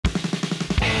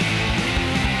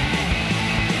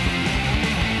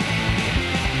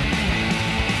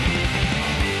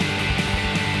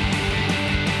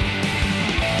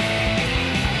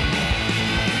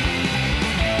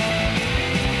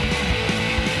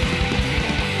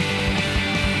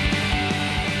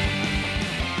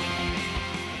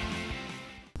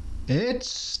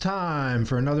It's time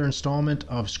for another installment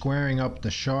of Squaring Up the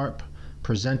Sharp,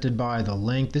 presented by The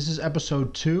Link. This is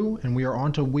episode 2, and we are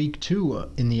on to week 2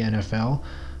 in the NFL.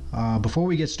 Before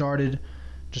we get started,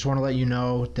 just want to let you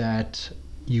know that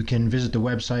you can visit the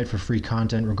website for free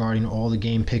content regarding all the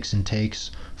game picks and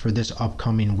takes for this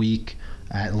upcoming week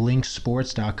at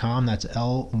linksports.com. That's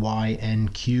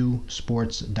LYNQ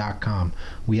sports.com.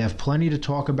 We have plenty to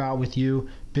talk about with you.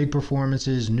 Big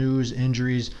performances, news,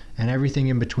 injuries, and everything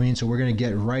in between. So we're going to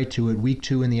get right to it. Week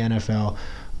 2 in the NFL.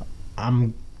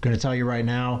 I'm going to tell you right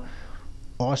now,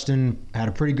 Austin had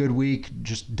a pretty good week,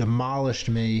 just demolished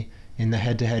me in the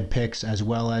head-to-head picks as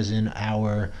well as in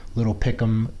our little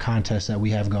pick'em contest that we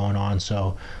have going on.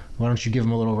 So why don't you give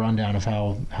him a little rundown of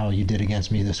how you did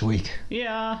against me this week?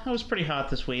 Yeah, I was pretty hot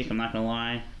this week, I'm not going to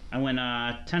lie. I went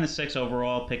 10-6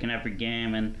 overall, picking every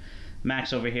game, and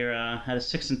Max over here had a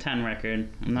 6-10 record.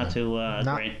 I'm not too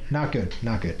great. Not good.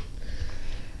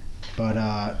 But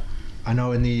I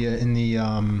know in the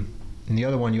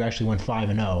other one you actually went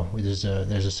 5-0.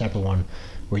 There's a separate one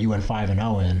where you went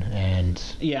 5-0 in, and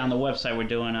yeah, on the website we're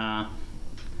doing a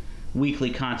weekly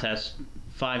contest,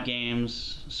 5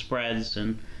 games, spreads,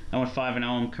 and I went 5-0.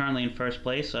 I'm currently in first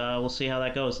place. We'll see how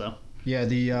that goes though. Yeah,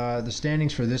 the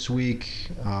standings for this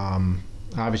week,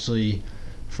 obviously.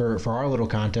 For our little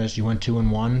contest, you went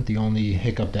 2-1. The only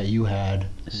hiccup that you had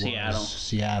was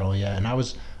Seattle, yeah. And I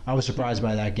was surprised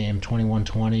by that game,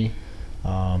 21-20.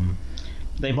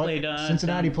 They played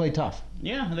Cincinnati played tough.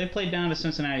 Yeah, they played down to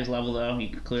Cincinnati's level though. You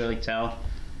can clearly tell.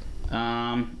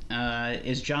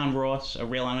 Is John Ross a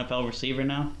real NFL receiver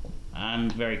now? I'm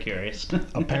very curious.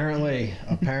 Apparently,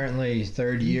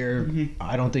 third year.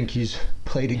 I don't think he's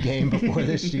played a game before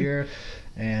this year.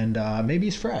 And maybe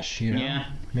he's fresh, Yeah.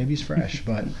 Maybe he's fresh.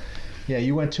 But, yeah,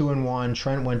 you went 2-1.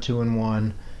 Trent went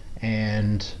 2-1.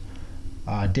 And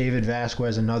David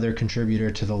Vasquez, another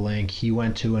contributor to the link, he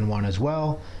went 2-1 as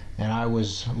well. And I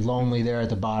was lonely there at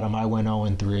the bottom. I went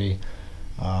 0-3.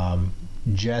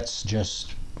 Jets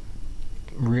just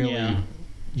really,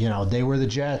 they were the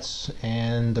Jets.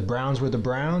 And the Browns were the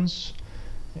Browns.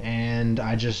 And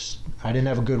I didn't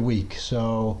have a good week.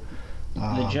 So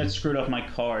the Jets screwed up my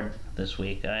card this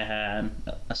week. I had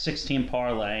a 16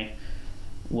 parlay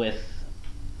with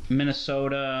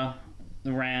Minnesota,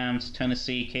 the Rams,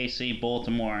 Tennessee, KC,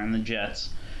 Baltimore, and the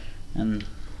Jets. And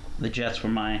the Jets were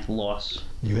my loss.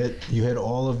 You hit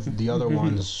all of the other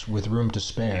ones with room to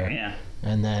spare. Yeah.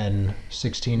 And then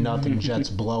 16-0 Jets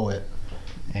blow it.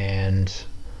 And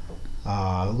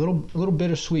a little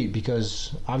bittersweet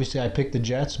because obviously I picked the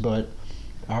Jets, but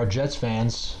our Jets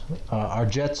fans, our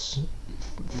Jets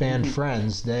fan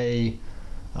friends, they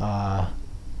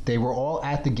were all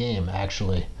at the game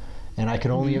actually, and I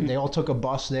could only they all took a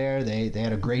bus there. They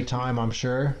had a great time, I'm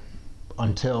sure,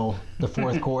 until the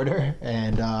fourth quarter,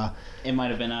 and it might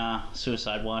have been a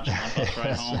suicide watch on my bus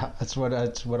ride home.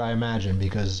 That's what I imagine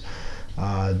because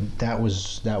that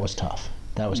was tough.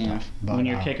 That was tough. But when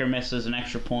your kicker misses an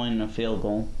extra point and a field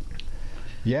goal.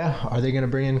 Yeah, are they going to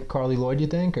bring in Carly Lloyd, you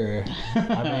think? Or,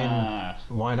 I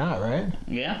mean, why not, right?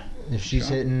 Yeah. If she's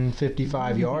hitting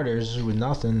 55-yarders with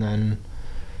nothing, then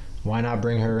why not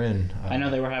bring her in? I know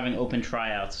they were having open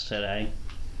tryouts today.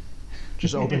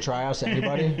 Just open tryouts to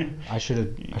anybody? I should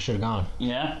have gone.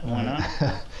 Yeah, why not?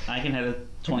 I can hit a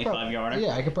 25-yarder.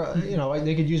 Yeah, I could probably,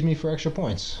 they could use me for extra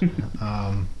points.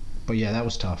 But yeah, that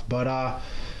was tough. But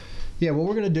yeah, what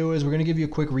we're going to do is we're going to give you a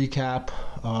quick recap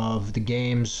of the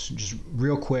games, just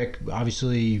real quick.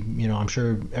 Obviously, I'm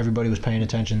sure everybody was paying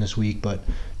attention this week, but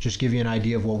just give you an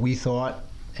idea of what we thought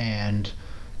and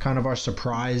kind of our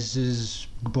surprises,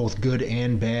 both good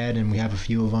and bad, and we have a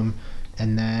few of them.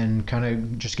 And then kind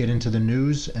of just get into the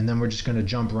news, and then we're just going to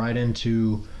jump right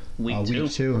into week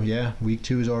 2. Yeah, week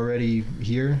 2 is already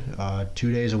here,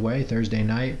 2 days away, Thursday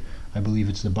night. I believe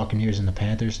it's the Buccaneers and the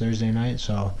Panthers Thursday night,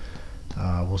 so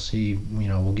we'll see.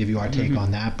 We'll give you our take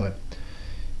on that, but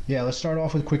yeah, let's start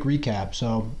off with a quick recap.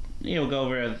 So yeah, we'll go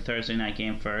over the Thursday night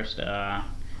game first.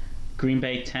 Green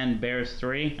Bay 10, Bears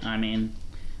 3. I mean,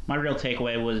 my real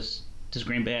takeaway was, does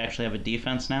Green Bay actually have a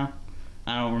defense now?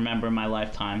 I don't remember in my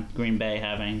lifetime Green Bay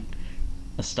having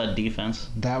a stud defense.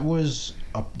 That was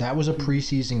a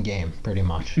preseason game, pretty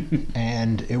much,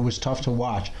 and it was tough to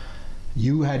watch.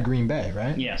 You had Green Bay,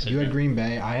 right? Yes. You had Green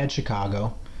Bay. I had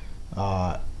Chicago.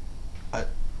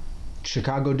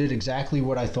 Chicago did exactly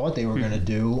what I thought they were going to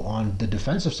do on the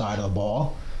defensive side of the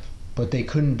ball, but they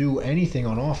couldn't do anything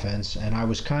on offense, and I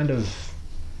was kind of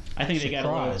I think surprised. They got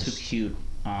a little too cute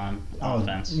on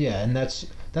offense. Yeah, and that's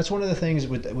one of the things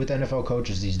with NFL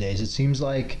coaches these days. It seems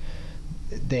like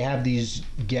they have these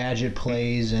gadget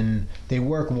plays and they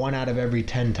work 1 out of every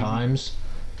 10 times,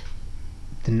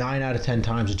 the 9 out of 10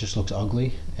 times it just looks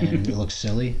ugly and it looks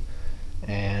silly.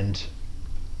 And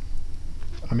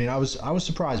I mean, I was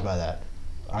surprised by that.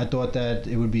 I thought that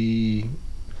it would be,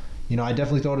 I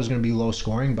definitely thought it was going to be low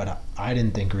scoring, but I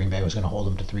didn't think Green Bay was going to hold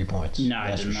them to 3 points. No,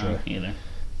 I did not either.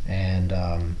 And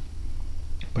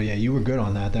but yeah, you were good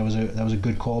on that. That was a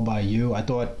good call by you. I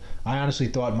honestly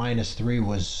thought -3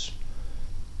 was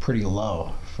pretty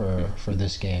low for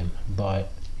this game,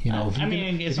 but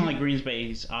it's not like Green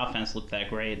Bay's offense looked that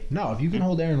great. No, if you can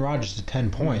hold Aaron Rodgers to 10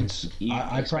 points,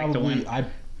 I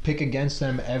pick against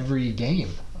them every game.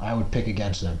 I would pick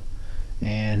against them,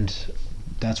 and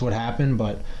that's what happened.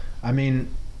 But I mean,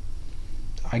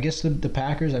 I guess the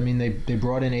Packers. I mean, they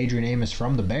brought in Adrian Amos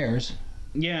from the Bears.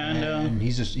 Yeah, and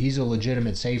he's a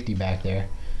legitimate safety back there.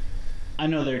 I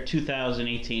know their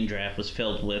 2018 draft was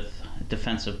filled with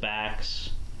defensive backs.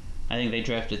 I think they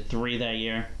drafted 3 that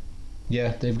year.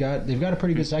 Yeah, they've got a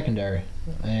pretty good secondary,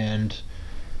 and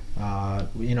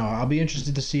I'll be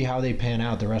interested to see how they pan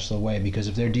out the rest of the way, because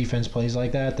if their defense plays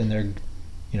like that, then they're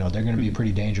going to be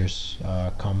pretty dangerous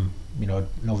come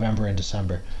November and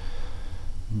December.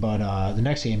 But the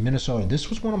next game, Minnesota. This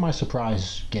was one of my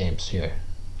surprise games here.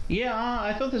 Yeah,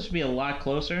 I thought this would be a lot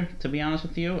closer, to be honest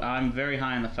with you. I'm very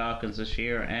high on the Falcons this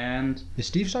year, and... Is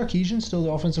Steve Sarkisian still the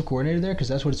offensive coordinator there? Because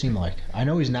that's what it seemed like. I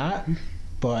know he's not,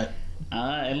 but...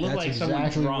 it looked like someone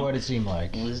exactly drunk what it seemed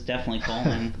like. was definitely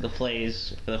calling the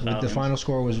plays for the Falcons. The final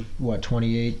score was, what,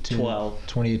 28-12?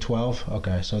 28-12?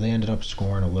 Okay, so they ended up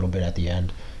scoring a little bit at the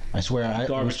end. I swear, it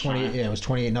was 28. Yeah, it was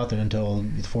 28-0 until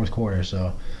the fourth quarter,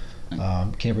 so...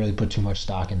 can't really put too much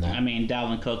stock in that. I mean,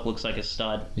 Dalvin Cook looks like a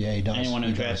stud. Yeah, he does. Anyone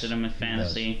who drafted him in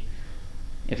fantasy,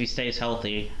 if he stays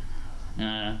healthy,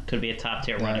 could be a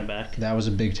top-tier running back. That was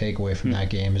a big takeaway from that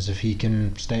game, is if he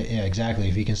can stay... Yeah, exactly.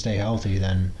 If he can stay healthy,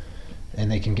 then... And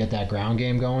they can get that ground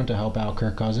game going to help out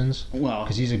Kirk Cousins. Well...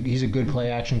 Because he's a good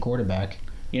play-action quarterback.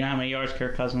 You know how many yards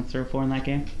Kirk Cousins threw for in that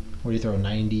game? What do you throw,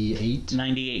 98?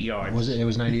 98 yards. Was it? It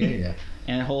was 98, yeah.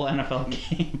 In a whole NFL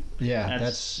game. Yeah,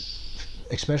 that's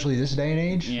especially this day and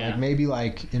age. Yeah. Like maybe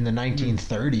like in the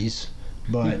 1930s,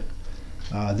 but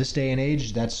this day and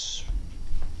age, that's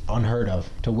unheard of.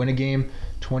 To win a game,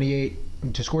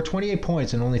 to score 28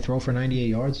 points and only throw for 98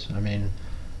 yards. I mean,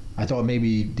 I thought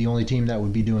maybe the only team that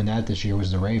would be doing that this year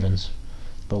was the Ravens,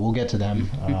 but we'll get to them.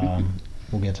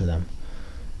 We'll get to them.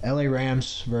 LA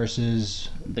Rams versus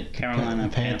the Carolina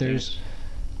Panthers.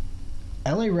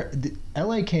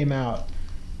 LA came out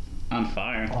on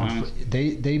fire.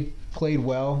 They played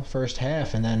well first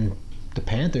half, and then the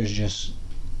Panthers just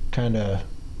kind of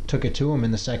took it to them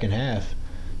in the second half.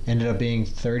 Ended up being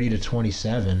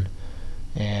 30-27,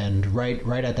 and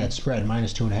right at that spread,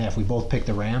 -2.5. We both picked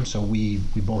the Rams, so we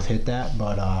both hit that.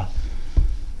 But I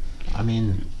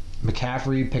mean,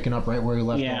 McCaffrey picking up right where he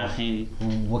left off.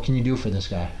 What can you do for this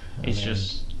guy?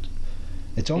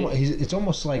 It's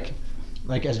almost like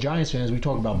as Giants fans, we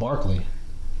talk about Barkley.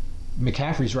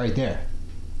 McCaffrey's right there.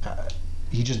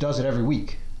 He just does it every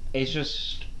week. It's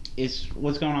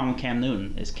what's going on with Cam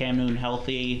Newton. Is Cam Newton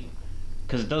healthy?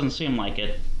 Because it doesn't seem like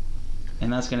it,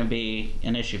 and that's going to be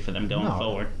an issue for them going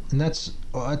forward. And that's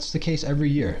the case every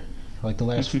year. Like the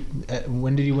last,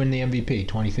 when did he win the MVP?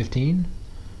 2015.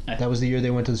 That was the year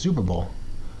they went to the Super Bowl.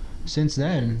 Since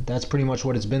then, that's pretty much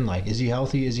what it's been like. Is he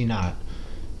healthy? Is he not?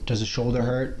 Does his shoulder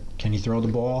hurt? Can he throw the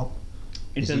ball?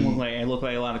 It looked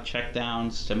like a lot of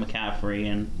checkdowns to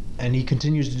McCaffrey, and he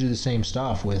continues to do the same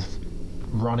stuff with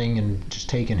running and just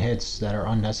taking hits that are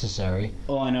unnecessary.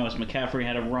 All I know is McCaffrey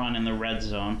had a run in the red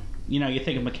zone. You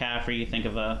think of McCaffrey, you think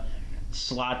of a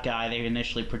slot guy they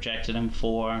initially projected him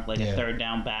for, like a third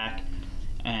down back,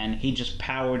 and he just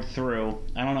powered through.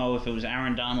 I don't know if it was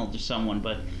Aaron Donald or someone,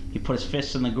 but he put his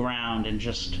fists in the ground and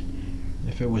just...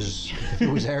 If it was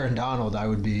Aaron Donald,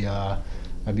 I'd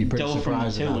be pretty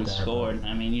surprised about that. And scored.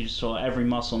 I mean, you just saw every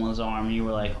muscle in his arm, and you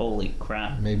were like, "Holy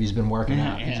crap!" Maybe he's been working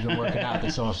out. He's been working out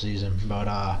this offseason. But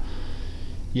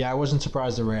I wasn't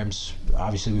surprised the Rams.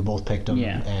 Obviously, we both picked them,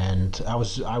 and I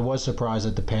was surprised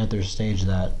that the Panthers staged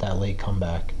that late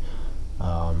comeback.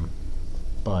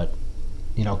 But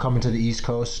coming to the East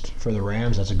Coast for the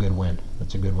Rams, that's a good win.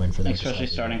 That's a good win for them. Especially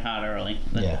starting hot early.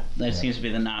 That seems to be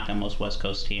the knock on most West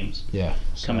Coast teams. Yeah,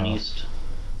 coming east.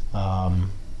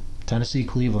 Tennessee,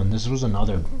 Cleveland. This was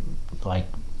another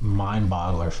mind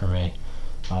boggler for me.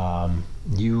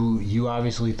 You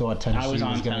obviously thought Tennessee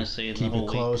was going to keep it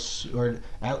close, or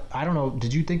I don't know.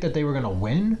 Did you think that they were going to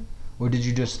win, or did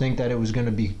you just think that it was going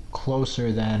to be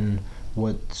closer than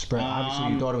what spread?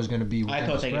 Obviously, you thought it was going to be. I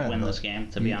thought they could win this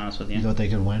game. To be honest with you, you thought they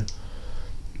could win.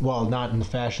 Well, not in the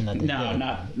fashion that they did.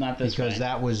 No, not this. Because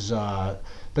that was,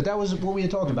 but that was what we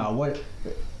had talked about. What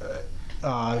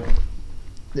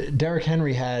Derrick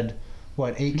Henry had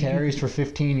what 8 carries for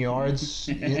 15 yards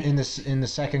in the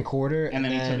second quarter, and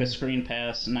then he took a screen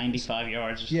pass 95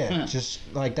 yards. Yeah, just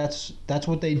like that's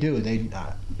what they do.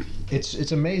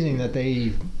 It's amazing that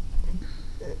they,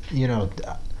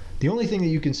 the only thing that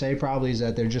you can say probably is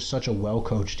that they're just such a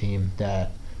well-coached team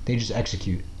that they just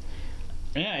execute.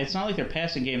 Yeah, it's not like their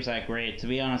passing game's that great, to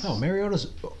be honest. No, Mariota's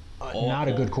not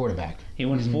a good quarterback. He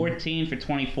went 14 for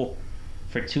 24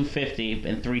 for 250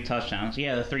 and 3 touchdowns.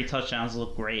 Yeah, the 3 touchdowns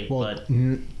look great, but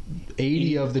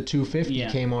 80 of the 250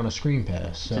 came on a screen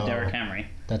pass. So to Derrick Henry.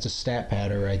 That's a stat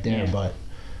patter right there. Yeah. But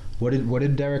what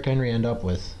did Derrick Henry end up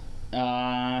with?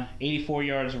 84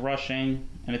 yards rushing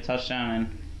and a touchdown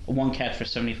and 1 catch for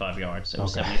 75 yards. It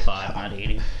was 75, not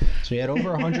 80. So he had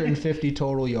over 150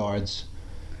 total yards,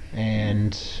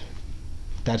 and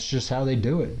that's just how they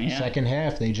do it. Yeah. Second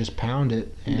half, they just pound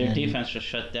it. And their defense just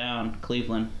shut down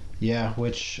Cleveland. Yeah,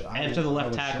 which after the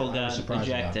left tackle got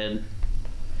ejected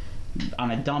on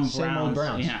a dumb Same old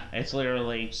Browns. Yeah, it's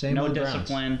literally Same no old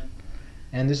discipline. Browns.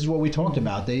 And this is what we talked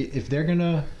about. If they're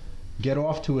gonna get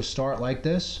off to a start like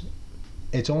this,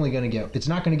 it's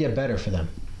not gonna get better for them,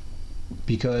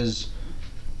 because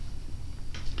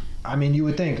I mean, you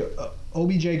would think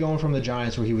OBJ going from the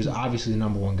Giants, where he was obviously the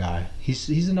number one guy. He's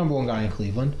the number one guy in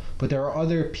Cleveland, but there are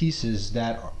other pieces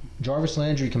that Jarvis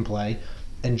Landry can play.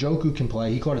 And Njoku can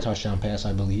play. He caught a touchdown pass,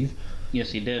 I believe.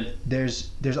 Yes, he did.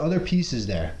 There's other pieces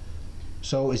there.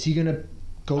 So is he gonna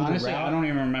go Honestly, the route? I don't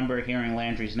even remember hearing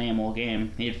Landry's name all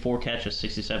game. He had 4 catches,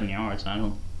 67 yards.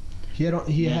 He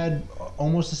had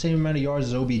almost the same amount of yards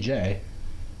as OBJ,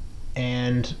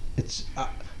 and it's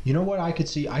you know what I could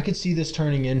see. I could see this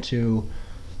turning into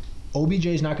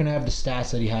OBJ's not going to have the stats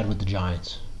that he had with the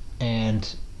Giants,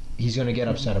 and he's going to get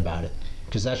upset about it,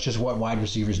 because that's just what wide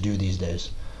receivers do these days.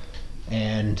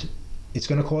 And it's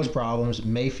going to cause problems.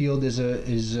 Mayfield is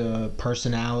a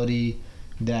personality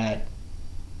that,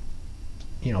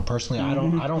 personally,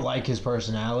 I don't like his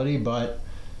personality, but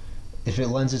if it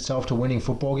lends itself to winning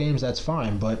football games, that's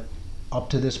fine. But up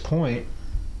to this point,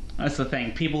 that's the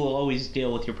thing. People will always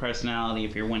deal with your personality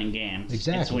if you're winning games.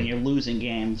 Exactly. It's when you're losing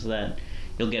games that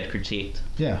you'll get critiqued.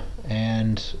 Yeah,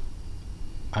 and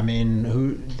I mean,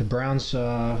 the Browns? Who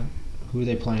are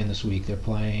they playing this week? They're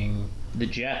playing the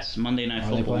Jets, Monday Night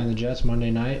Football. Are they playing the Jets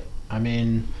Monday night? I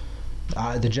mean,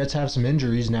 the Jets have some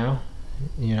injuries now.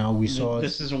 We saw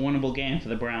this is a winnable game for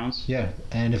the Browns. Yeah,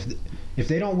 and if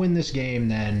they don't win this game,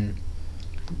 then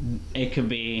it could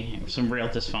be some real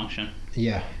dysfunction.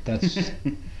 Yeah, that's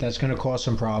going to cause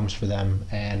some problems for them.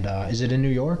 And is it in New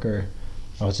York or?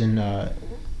 Oh, it's in.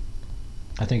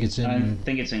 I think it's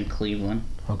in Cleveland.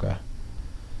 Okay.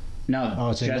 No.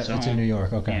 Oh, it's in New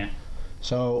York. Okay. Yeah.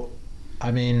 So,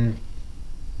 I mean,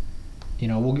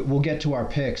 we'll get to our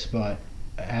picks, but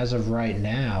as of right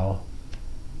now,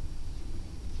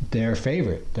 they're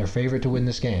favorite. They're favorite to win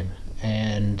this game,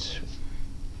 and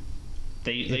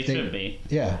they should be.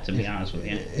 Yeah. To be honest with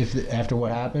you, if after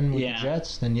what happened with the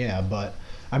Jets, then yeah. But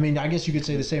I mean, I guess you could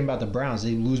say the same about the Browns.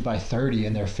 They lose by 30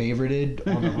 and they're favorited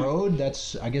on the road.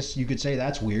 I guess you could say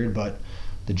that's weird, but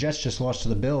the Jets just lost to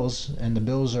the Bills, and the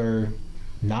Bills are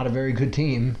not a very good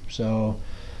team. So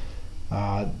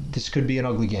this could be an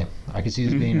ugly game. I could see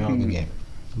this being an ugly game.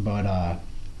 But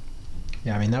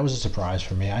yeah, I mean, that was a surprise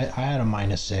for me. I had a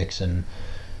 -6, and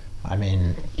I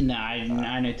mean... No,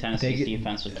 I knew Tennessee's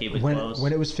defense would keep it close.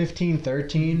 When it was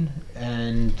 15-13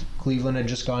 and Cleveland had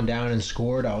just gone down and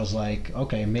scored, I was like,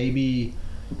 okay, maybe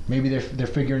they're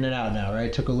figuring it out now,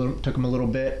 right? Took them a little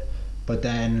bit, but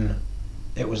then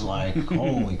it was like,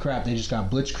 holy crap, they just got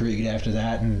blitzkrieged after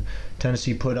that, and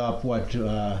Tennessee put up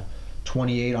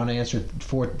 28 unanswered,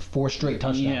 four straight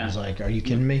touchdowns. Yeah. I was like, are you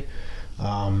kidding me?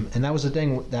 And that was the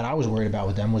thing that I was worried about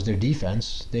with them, was their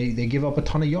defense. They give up a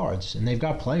ton of yards, and they've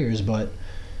got players, but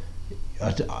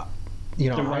the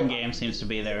run game seems to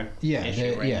be their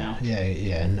issue right now. Yeah,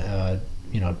 and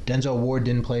Denzel Ward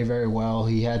didn't play very well.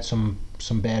 He had some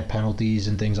bad penalties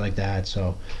and things like that.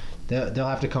 So they'll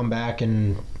have to come back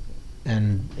and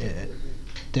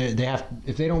they have.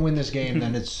 If they don't win this game,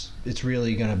 then it's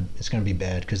really gonna be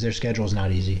bad, because their schedule is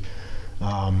not easy.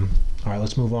 All right,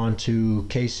 let's move on to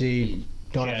KC.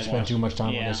 Don't have to spend too much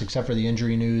time on this, except for the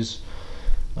injury news.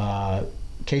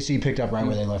 KC picked up right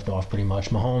where they left off, pretty much.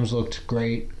 Mahomes looked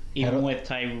great. Even with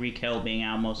Tyreek Hill being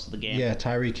out most of the game. Yeah,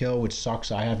 Tyreek Hill, which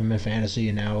sucks. I have him in fantasy,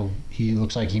 and now he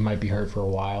looks like he might be hurt for a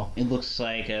while. It looks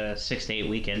like a 6 to 8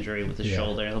 week injury with his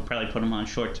shoulder. They'll probably put him on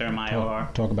short-term IR.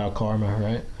 Talk about karma,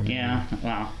 right? I mean, yeah,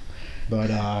 wow.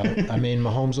 But, I mean,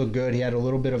 Mahomes looked good. He had a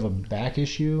little bit of a back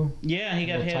issue. Yeah, he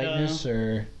got hit. Tightness,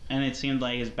 and it seemed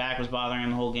like his back was bothering him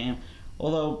the whole game.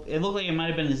 Although it looked like it might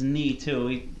have been his knee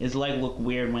too. His leg looked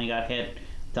weird when he got hit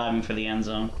diving for the end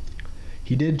zone.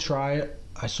 He did try it.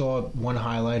 I saw one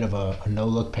highlight of a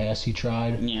no-look pass he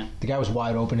tried. Yeah. The guy was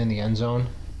wide open in the end zone,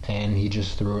 and he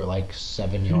just threw it like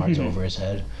 7 yards over his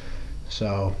head.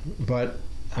 So, but,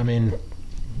 I mean,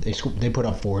 they put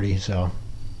up 40, so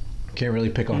can't really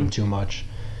pick on him too much.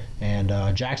 And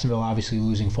Jacksonville obviously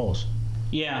losing Foles.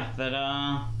 Yeah,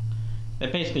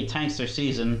 that basically tanks their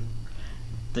season.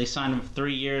 They signed him for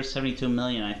 3 years, $72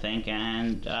 million, I think,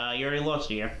 and you already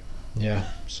lost a year. Yeah,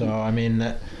 so, I mean,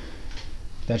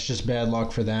 that's just bad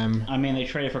luck for them. I mean, they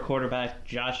traded for quarterback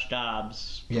Josh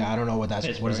Dobbs. Yeah, I don't know what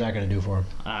is that going to do for him.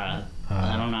 I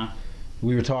don't know.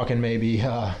 We were talking maybe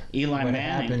Eli when Manning. it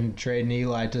happened, trading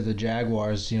Eli to the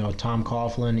Jaguars. Tom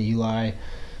Coughlin, Eli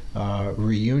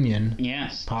reunion.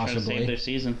 Yes, possibly trying to save their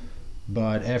season.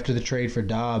 But after the trade for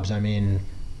Dobbs, I mean,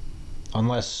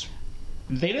 unless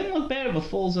they didn't look bad with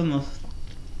Foles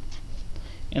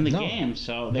in the game,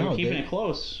 so they were keeping it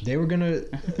close. They were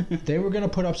gonna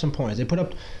put up some points. They put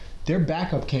up their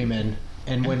backup came in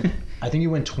and I think he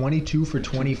went 22 for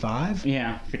 25.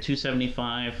 Yeah, for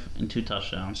 275 and 2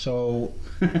 touchdowns. So,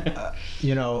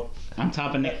 on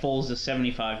top of Nick Foles'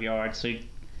 75 yards, so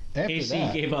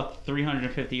KC gave up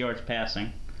 350 yards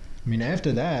passing. I mean,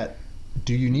 after that,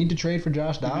 do you need to trade for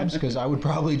Josh Dobbs? Because I would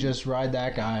probably just ride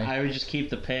that guy. I would just keep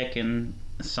the pick and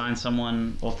sign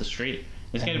someone off the street.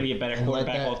 There's got to be a better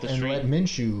quarterback off the street. And let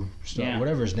Minshew start,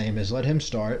 whatever his name is, let him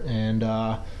start. And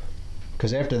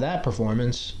because after that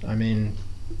performance, I mean,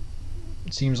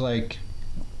 it seems like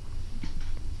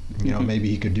maybe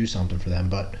he could do something for them.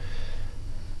 But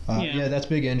that's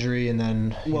big injury. And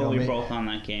then we were both on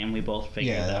that game. We both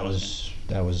figured that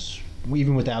was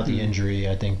even without the injury.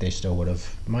 I think they still would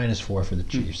have -4 for the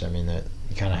Chiefs. I mean, that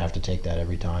you kind of have to take that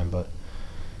every time, but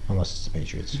unless it's the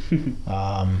Patriots.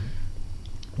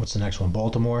 What's the next one?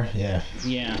 Baltimore? Yeah.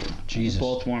 Yeah. Jesus.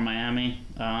 Baltimore, Miami.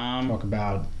 Talk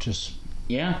about just...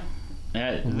 Yeah.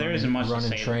 There isn't much to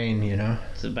say train,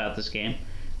 It's about this game.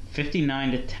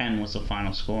 59-10 was the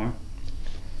final score.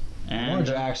 And Lamar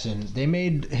Jackson, they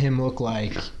made him look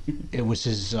like it was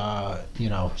his,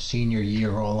 senior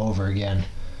year all over again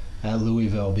at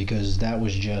Louisville, because that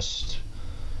was just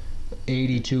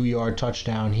 82-yard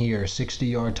touchdown here,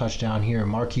 60-yard touchdown here.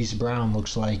 Marquise Brown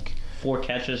looks like 4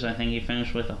 catches. I think he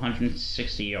finished with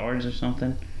 160 yards or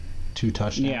something. 2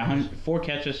 touchdowns. Yeah, 4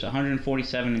 catches,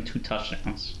 147, and 2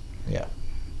 touchdowns. Yeah.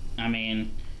 I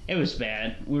mean, it was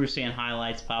bad. We were seeing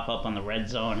highlights pop up on the red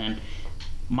zone, and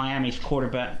Miami's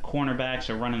cornerbacks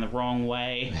are running the wrong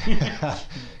way.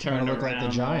 Kind of look like the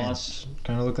Giants.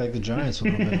 Kind of look like the Giants a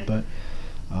little bit, but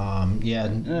we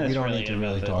don't need to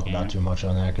really talk about too much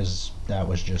on that, because that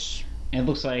was just... It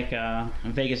looks like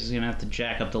Vegas is going to have to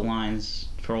jack up the lines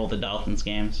for all the Dolphins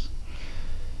games.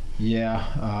 Yeah,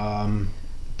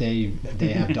 they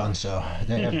have done so.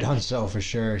 They have done so for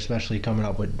sure, especially coming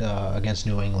up with against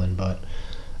New England. But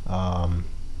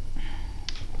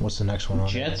what's the next one?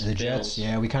 Jets. The Jets.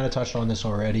 Yeah, we kind of touched on this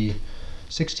already.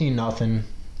 16-0.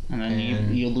 And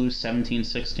then you lose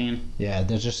 17-16. Yeah,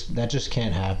 that just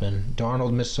can't happen.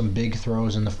 Darnold missed some big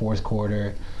throws in the fourth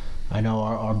quarter. I know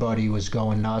our buddy was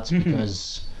going nuts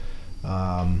because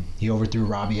he overthrew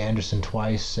Robbie Anderson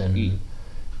twice, and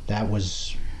that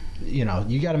was, you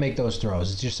got to make those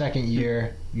throws. It's your second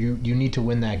year. You need to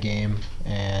win that game,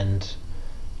 and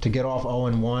to get off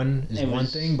 0-1 is one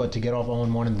thing, but to get off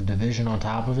 0-1 in the division on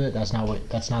top of it, that's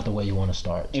not the way you want to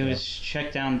start. It was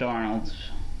check down Darnold.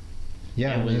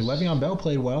 Yeah, Le'Veon Bell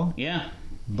played well. Yeah,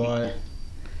 but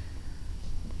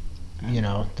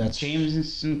that's...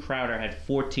 Jamison Crowder had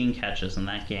 14 catches in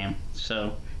that game,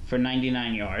 so for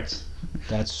 99 yards.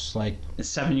 That's like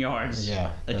 7 yards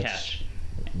a catch.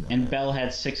 And Bell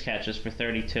had 6 catches for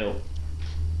 32.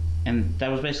 And that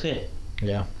was basically it.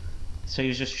 Yeah. So he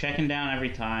was just checking down every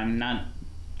time, not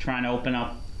trying to open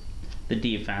up the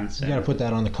defense. You got to put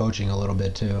that on the coaching a little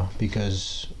bit too,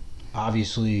 because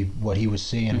obviously what he was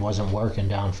seeing wasn't working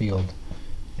downfield.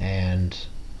 And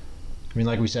I mean,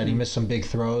 like we said, he missed some big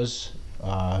throws.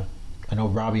 I know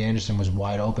Robbie Anderson was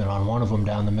wide open on one of them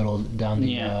down the middle, down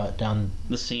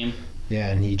the seam. Yeah,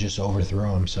 and he just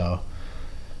overthrew him. So,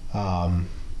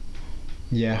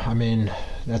 yeah, I mean,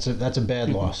 that's a bad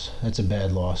loss. That's a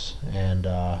bad loss, and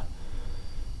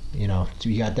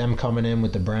you got them coming in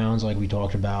with the Browns, like we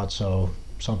talked about. So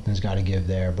something's got to give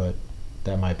there, but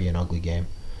that might be an ugly game.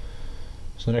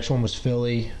 So the next one was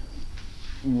Philly.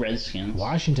 Redskins.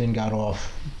 Washington got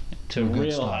off to a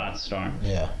real hot start.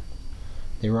 Yeah.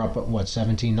 They were up at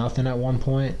 17-0 at one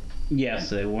point. Yes,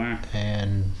 they were.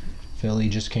 And Philly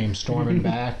just came storming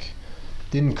back.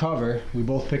 Didn't cover. We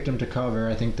both picked them to cover.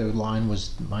 I think the line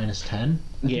was -10. I think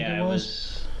Yeah, it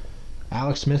was.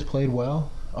 Alex Smith played well.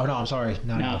 Oh no, I'm sorry,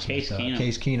 not Alex Case Smith. Keenum.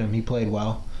 Case Keenum, he played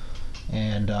well,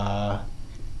 and a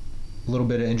little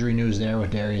bit of injury news there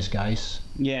with Darius Geis.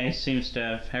 Yeah, he seems to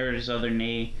have hurt his other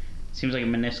knee. Seems like a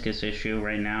meniscus issue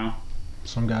right now.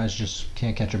 Some guys just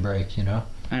can't catch a break, you know.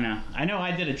 I know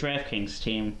I did a DraftKings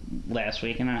team last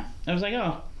week, and I was like,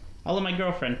 oh, I'll let my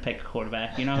girlfriend pick a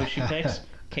quarterback. You know who she picks?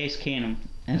 Case Keenum.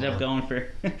 Ended up going for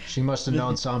She must have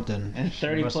known something. and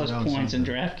 30 plus points in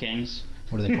DraftKings.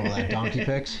 What do they call that? Donkey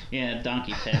picks? Yeah,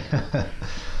 donkey pick.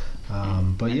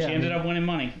 But yeah, she ended up winning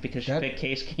money because she picked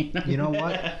Case Keenum. You know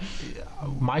what?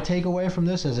 My takeaway from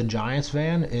this as a Giants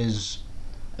fan is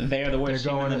they're the worst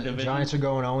team in the division. Giants are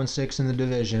going 0-6 in the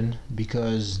division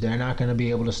because they're not going to be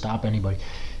able to stop anybody.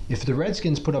 If the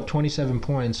Redskins put up 27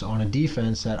 points on a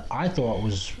defense that I thought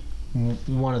was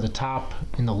one of the tops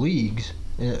in the league,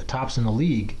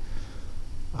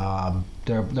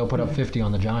 they'll put up 50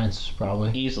 on the Giants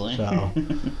probably easily. So,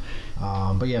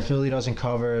 but yeah, Philly doesn't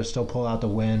cover, still pull out the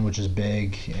win, which is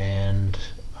big. And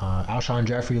Alshon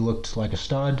Jeffrey looked like a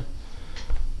stud.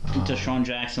 Deshaun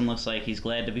Jackson looks like he's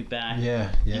glad to be back.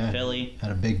 Yeah. In Philly,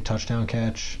 had a big touchdown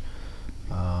catch.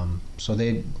 So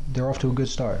they're off to a good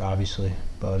start, obviously.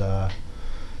 But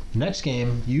next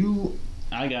game,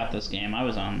 I got this game. I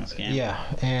was on this game. Yeah,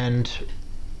 and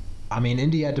I mean,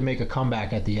 Indy had to make a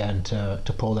comeback at the end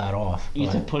to pull that off. You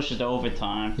had to push it to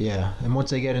overtime. Yeah, and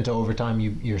once they get into overtime,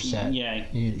 you're set. Yeah,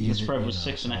 the spread was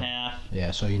 6.5.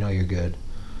 Yeah, so you know you're good.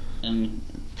 And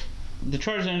the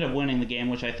Chargers ended up winning the game,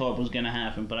 which I thought was going to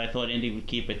happen, but I thought Indy would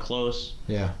keep it close.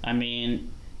 Yeah. I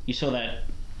mean, you saw that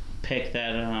pick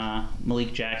that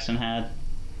Malik Jackson had.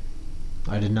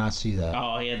 I did not see that.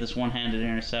 Oh, he had this one-handed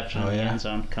interception in the end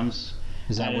zone.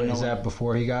 Is that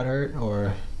before he got hurt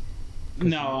or?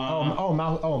 No.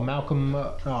 Malcolm.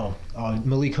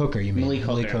 Malik Hooker. You mean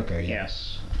Malik Hooker? Yeah.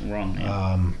 Yes, wrong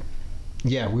name.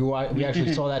 Yeah, we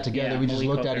actually saw that together. Yeah, we just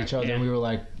Malik looked Hooker, at each other and we were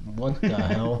like, "What the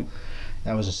hell?"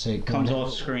 That was a sick. Comes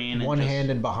off screen.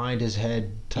 One-handed behind his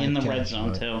head. In the catch, red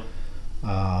zone too.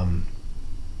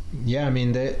 Yeah, I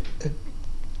mean,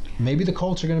 maybe the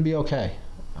Colts are going to be okay.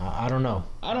 I don't know.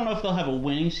 I don't know if they'll have a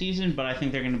winning season, but I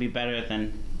think they're going to be better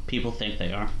than people think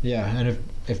they are. Yeah, and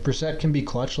if Brissett can be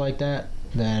clutch like that,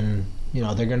 then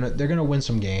they're gonna win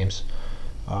some games.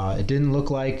 It didn't look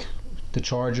like the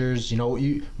Chargers.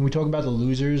 When we talk about the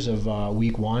losers of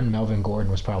Week 1, Melvin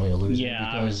Gordon was probably a loser.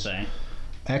 Yeah, I would say.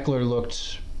 Eckler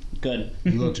looked good.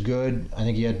 He looked good. I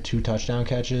think he had 2 touchdown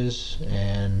catches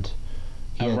and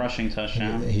rushing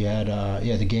touchdown. He had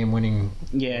the game-winning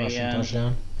rushing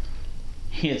touchdown.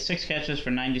 He had 6 catches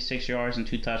for 96 yards and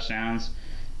 2 touchdowns,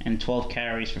 and 12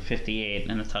 carries for 58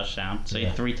 and a touchdown. So he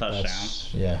had 3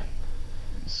 touchdowns.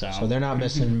 So they're not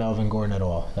missing Melvin Gordon at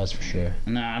all. That's for sure.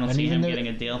 No, I don't see him getting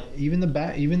a deal. Even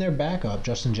their backup,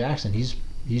 Justin Jackson, he's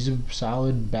a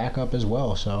solid backup as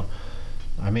well. So,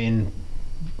 I mean,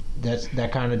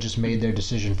 that kind of just made their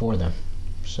decision for them.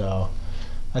 So,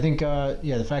 I think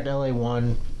the fact LA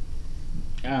won.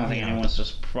 I don't think anyone's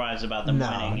surprised about them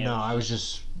winning. No, I was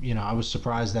just I was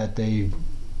surprised that the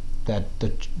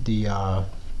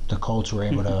Colts were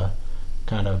able to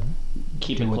kind of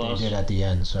keep do it what close. They did at the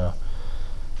end. So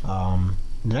the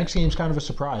next game's kind of a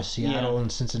surprise. Seattle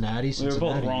and Cincinnati. We were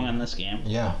both wrong on this game.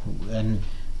 Yeah, and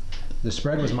the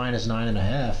spread was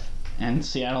 -9.5. And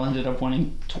Seattle ended up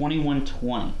winning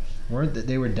 21-20.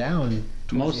 They were down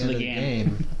most of the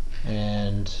game.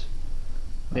 And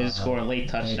they just scored a late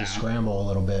touchdown. They had to scramble a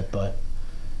little bit, but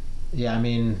yeah, I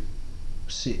mean,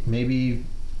 maybe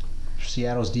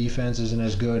Seattle's defense isn't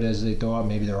as good as they thought.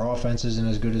 Maybe their offense isn't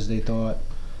as good as they thought.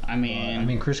 I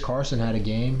mean, Chris Carson had a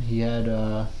game. He had,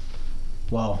 the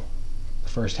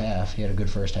first half. He had a good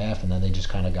first half, and then they just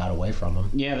kind of got away from him.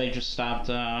 Yeah, they just stopped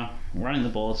running the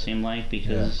ball, it seemed like,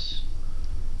 because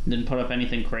didn't put up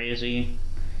anything crazy.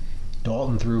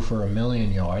 Dalton threw for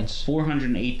 1,000,000 yards.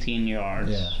 418 yards.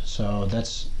 Yeah, so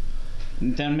that's...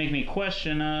 That make me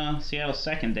question Seattle's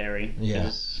secondary.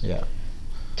 Yeah.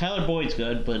 Tyler Boyd's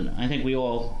good, but I think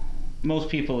most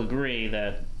people agree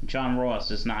that John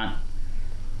Ross is not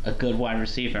a good wide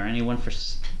receiver, and he went for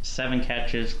 7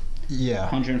 catches,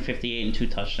 158 and 2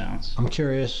 touchdowns. I'm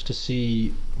curious to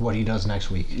see what he does next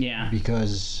week. Yeah.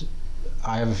 Because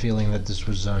I have a feeling that this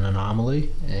was an anomaly,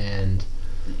 and...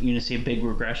 You're going to see a big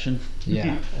regression.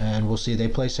 Yeah, and we'll see. They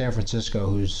play San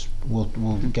Francisco,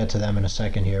 we'll get to them in a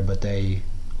second here, but they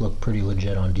look pretty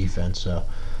legit on defense. So,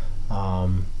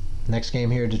 next game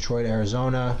here, Detroit,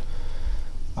 Arizona.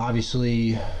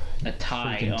 Obviously, a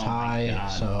tie. Freaking tie. My God.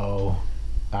 So,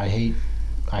 I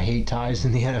hate ties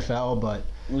in the NFL, but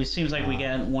It seems like we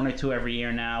get one or two every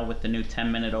year now with the new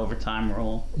 10-minute overtime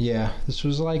rule. Yeah, this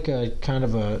was like a kind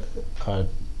of a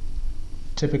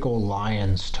typical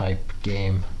Lions type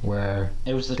game where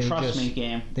It was the trust me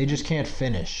game. they just can't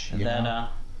finish. You know?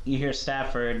 You hear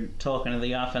Stafford talking to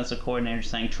the offensive coordinator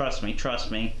saying, trust me, trust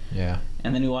me. Yeah.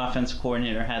 And the new offensive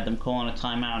coordinator had them calling a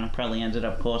timeout and probably ended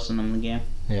up costing them the game.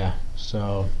 Yeah.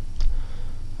 So,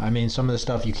 I mean, some of the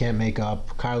stuff you can't make up.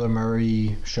 Kyler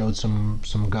Murray showed some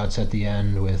guts at the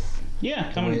end with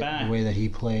coming back. The way that he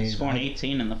played. Scoring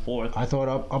 18 in the fourth. I thought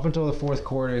up until the fourth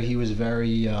quarter he was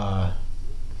very,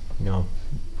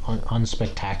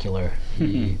 unspectacular.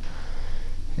 He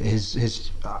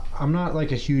I'm not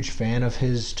like a huge fan of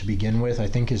his to begin with. I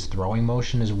think his throwing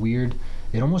motion is weird.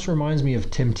 It almost reminds me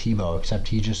of Tim Tebow, except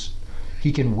he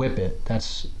can whip it.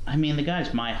 The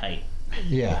guy's my height.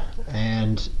 Yeah,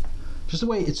 and just the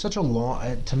way it's such a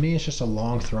long, to me it's just a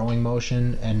long throwing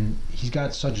motion, and he's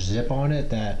got such zip on it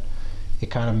that it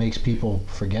kind of makes people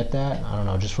forget that. I don't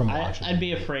know, just from watching. I'd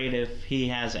be afraid if he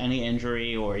has any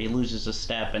injury or he loses a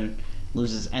step and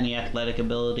loses any athletic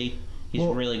ability. He's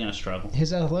really going to struggle.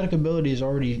 His athletic ability is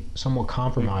already somewhat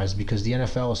compromised because the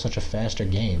NFL is such a faster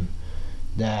game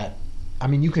that,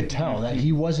 you could tell that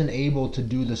he wasn't able to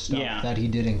do the stuff that he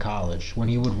did in college. When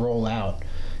he would roll out,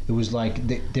 it was like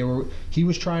he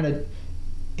was trying to.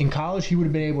 In college, he would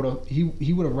have been able to.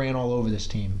 He would have ran all over this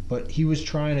team, but he was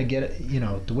trying to get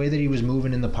the way that he was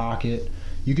moving in the pocket.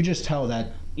 You could just tell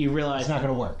that. You realize it's not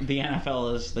going to work. The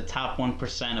NFL is the top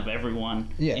 1% of everyone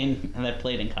that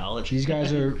played in college. These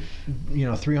guys are,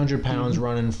 300 pounds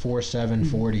running 4.7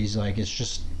 40s. Like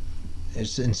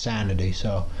it's insanity.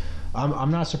 So,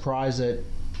 I'm not surprised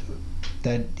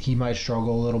that he might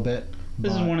struggle a little bit.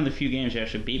 This is one of the few games you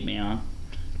actually beat me on,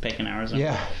 picking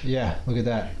Arizona. Yeah. Look at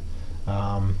that.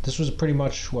 This was pretty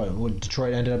much what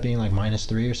Detroit ended up being like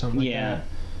 -3 or something like that.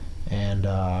 And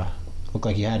looked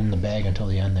like he had it in the bag until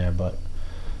the end there, but.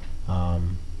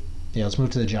 Let's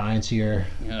move to the Giants here.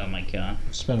 Oh my God!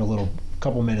 Spend a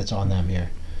couple minutes on them here.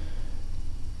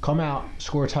 Come out,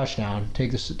 score a touchdown,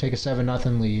 take a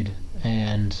 7-0 lead,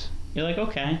 and you're like,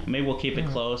 okay, maybe we'll keep it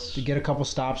close. To get a couple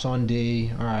stops on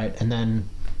D, all right, and then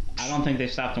I don't think they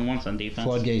stopped him once on defense.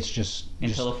 Floodgates just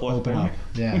until the fourth open quarter. up.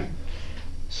 Yeah.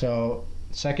 So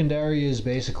secondary is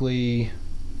basically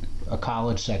a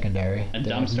college secondary. They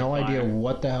have no idea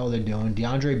what the hell they're doing.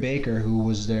 DeAndre Baker, who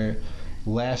was their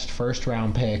last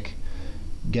first-round pick,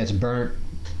 gets burnt.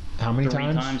 How many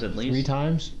times? 3 times at least. 3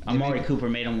 times. Amari Cooper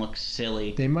made him look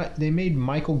silly. They made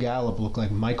Michael Gallup look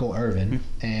like Michael Irvin,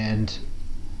 and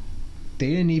they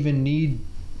didn't even need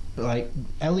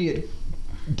Elliott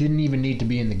didn't even need to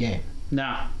be in the game.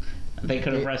 No, they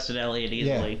could have rested Elliott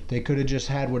easily. Yeah, they could have just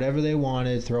had whatever they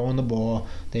wanted, throwing the ball.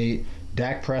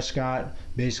 Dak Prescott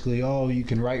basically, you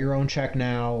can write your own check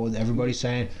now. With everybody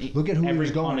saying, look at who he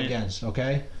was going against.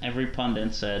 Okay. Every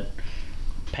pundit said,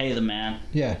 pay the man.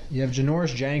 Yeah, you have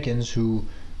Janoris Jenkins, who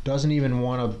doesn't even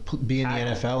want to be in the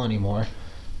NFL anymore.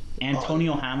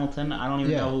 Antonio Hamilton, I don't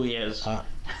even know who he is,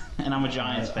 and I'm a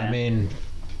Giants fan.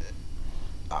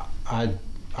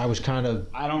 I was kind of.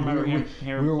 I don't remember him.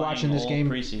 We were watching this game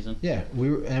preseason. Yeah, we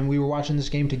were watching this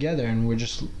game together, and we're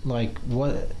just like,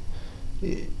 what?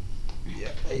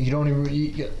 You don't even.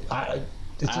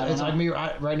 It's like me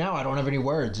right now. I don't have any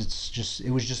words. It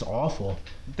was just awful.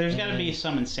 There's got to be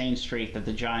some insane streak that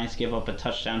the Giants give up a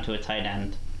touchdown to a tight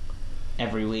end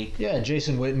every week. Yeah,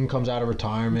 Jason Witten comes out of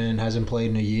retirement, hasn't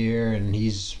played in a year, and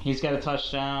he's got a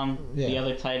touchdown. Yeah. The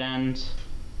other tight end,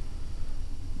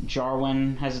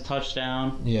 Jarwin, has a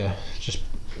touchdown. Yeah, just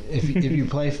if you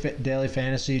play daily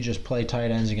fantasy, just play tight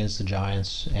ends against the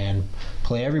Giants and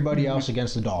play everybody else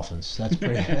against the Dolphins.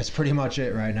 That's pretty much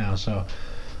it right now. So,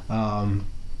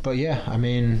 but yeah,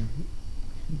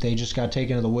 they just got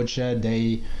taken to the woodshed.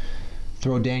 They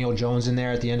throw Daniel Jones in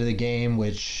there at the end of the game,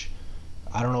 which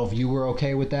I don't know if you were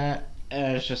okay with that.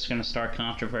 It's just going to start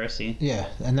controversy. Yeah,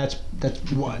 and that's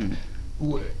what.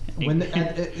 When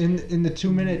in the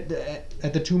 2 minute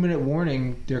at the 2 minute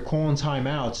warning, they're calling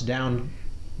timeouts down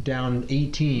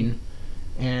 18,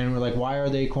 and we're like, why are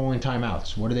they calling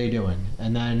timeouts? What are they doing?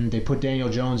 And then they put Daniel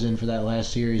Jones in for that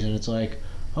last series, and it's like,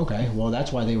 okay, well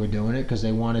that's why they were doing it, because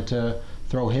they wanted to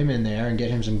throw him in there and get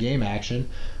him some game action.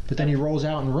 But then he rolls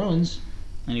out and runs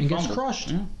and gets crushed.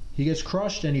 Yeah. He gets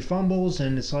crushed and he fumbles,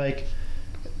 and it's like,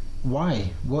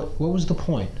 why? What was the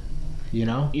point? You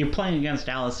know? You're playing against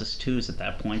Dallas's twos at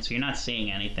that point, so you're not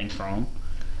seeing anything from him.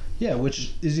 Yeah,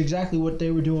 which is exactly what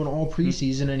they were doing all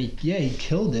preseason, and he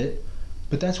killed it,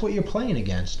 but that's what you're playing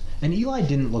against. And Eli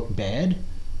didn't look bad.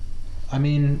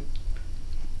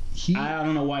 I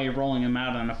don't know why you're rolling him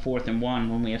out on a 4th and 1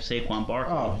 when we have Saquon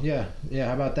Barkley. Oh yeah.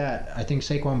 How about that? I think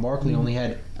Saquon Barkley only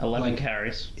had 11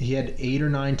 carries. He had 8 or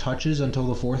 9 touches until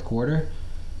the fourth quarter.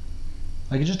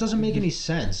 Like, it just doesn't make any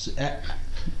sense.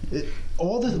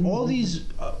 All these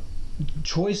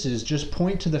choices just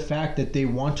point to the fact that they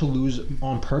want to lose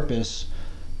on purpose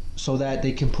so that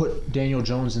they can put Daniel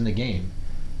Jones in the game.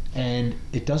 And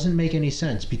it doesn't make any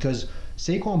sense because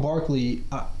Saquon Barkley,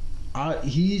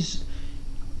 he's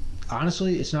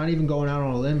honestly, it's not even going out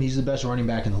on a limb. He's the best running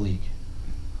back in the league.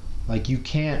 Like, you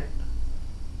can't.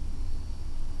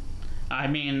 I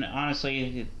mean,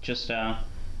 honestly, just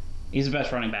he's the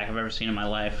best running back I've ever seen in my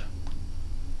life.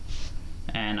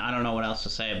 And I don't know what else to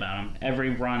say about him. Every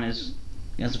run has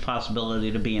a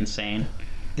possibility to be insane.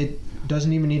 It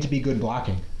doesn't even need to be good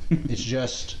blocking. It's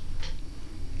just,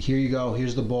 here you go,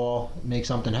 here's the ball, make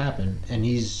something happen. And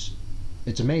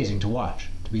it's amazing to watch,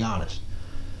 to be honest.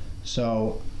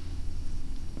 So,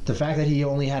 the fact that he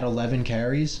only had 11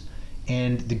 carries,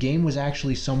 and the game was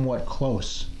actually somewhat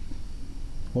close.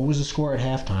 What was the score at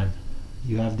halftime?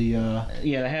 You have the...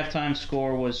 Yeah, the halftime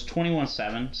score was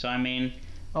 21-7, so I mean...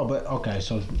 Oh, but okay,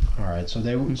 so all right, so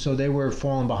they were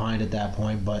falling behind at that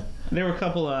point, but there were a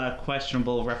couple of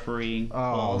questionable referee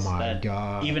calls that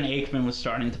God. Even Aikman was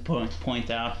starting to point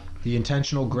out. The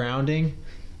intentional grounding,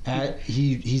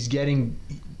 he's getting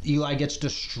Eli gets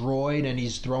destroyed and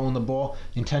he's throwing the ball.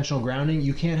 Intentional grounding,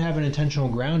 you can't have an intentional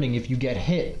grounding if you get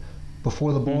hit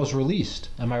before the ball is released.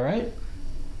 Am I right?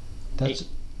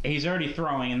 He's already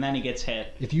throwing and then he gets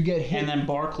hit. If you get hit, and then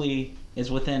Barkley is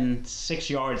within 6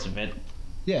 yards of it.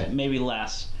 Yeah. Maybe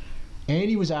less. And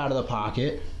he was out of the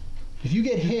pocket. If you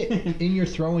get hit in your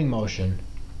throwing motion,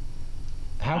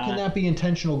 how can that be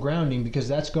intentional grounding? Because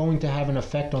that's going to have an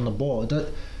effect on the ball.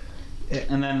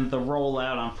 And then the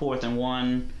rollout on 4th and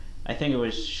 1, I think it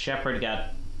was Shepard got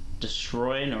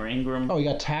destroyed or Ingram. Oh, he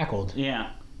got tackled. Yeah.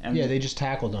 And yeah, they just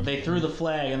tackled him. They threw the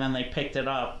flag and then they picked it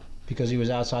up. Because he was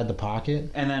outside the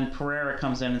pocket? And then Pereira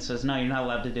comes in and says, no, you're not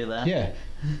allowed to do that. Yeah.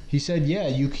 He said, yeah,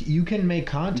 you can make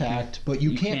contact, but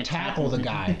you can't tackle the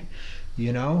guy.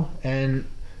 You know? And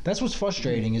that's what's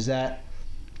frustrating is that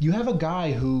you have a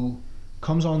guy who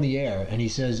comes on the air and he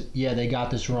says, yeah, they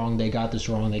got this wrong, they got this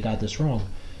wrong, they got this wrong.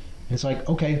 And it's like,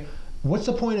 okay, what's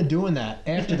the point of doing that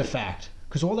after the fact?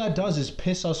 Because all that does is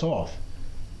piss us off.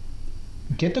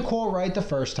 Get the call right the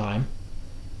first time,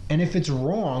 and if it's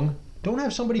wrong, don't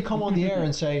have somebody come on the air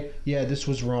and say, yeah, this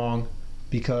was wrong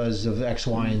because of X,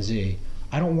 Y, and Z.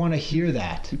 I don't want to hear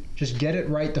that. Just get it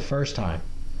right the first time.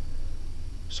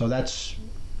 So that's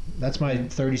my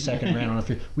 30-second rant on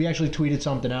it. We actually tweeted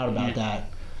something out about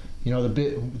that. You know,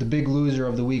 the big loser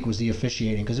of the week was the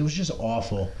officiating because it was just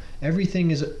awful. Everything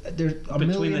is there's a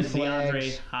million flags. Between the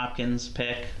DeAndre Hopkins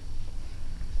pick,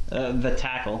 the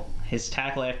tackle. His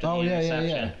tackle after the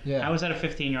interception. Yeah. How was that a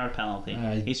 15-yard penalty?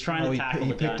 He's trying to tackle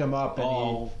the guy. He picked him up.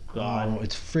 And God.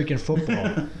 It's freaking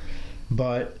football.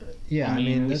 But, yeah, I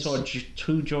mean we saw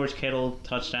 2 George Kittle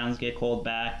touchdowns get called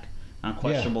back on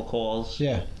questionable calls.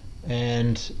 Yeah,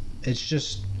 and it's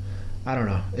just, I don't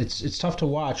know. It's tough to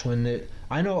watch when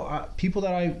I know people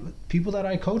that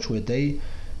I coach with. They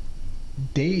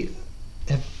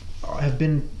have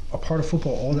been a part of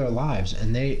football all their lives,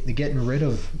 and they're getting rid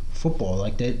of football.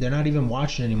 Like they're not even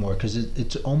watching anymore because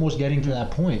it's almost getting to that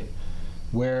point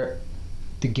where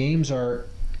the games are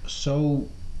so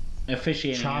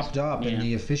chopped up, and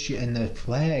the and the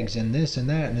flags and this and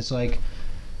that, and it's like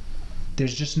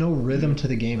there's just no rhythm to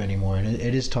the game anymore, and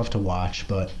it is tough to watch.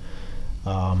 But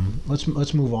let's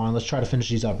move on. Let's try to finish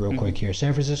these up real quick here.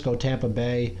 San Francisco, Tampa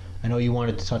Bay. I know you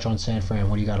wanted to touch on San Fran.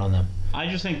 What do you got on them? I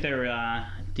just think their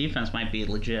defense might be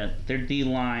legit. Their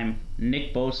D-line,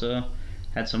 Nick Bosa,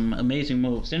 had some amazing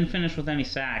moves. Didn't finish with any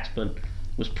sacks, but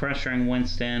was pressuring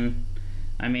Winston.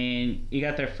 I mean, you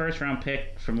got their first-round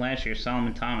pick from last year,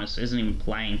 Solomon Thomas, isn't even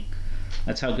playing.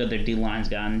 That's how good their D-line's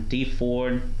gotten. D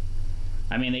Ford,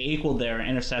 I mean, they equaled their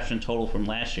interception total from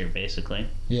last year, basically.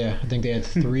 Yeah, I think they had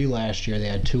 3 last year. They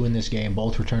had 2 in this game,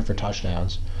 both returned for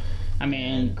touchdowns. I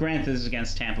mean, granted, this is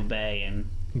against Tampa Bay and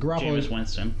Jameis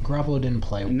Winston. Garoppolo didn't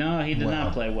play well. No, he did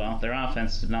not play well. Their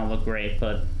offense did not look great,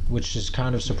 but... Which is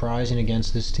kind of surprising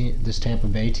against this Tampa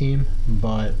Bay team,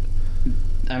 but...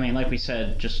 I mean, like we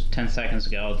said just 10 seconds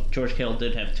ago, George Kittle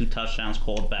did have 2 touchdowns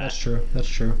called back. That's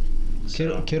true.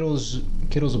 So. Kittle's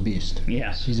a beast.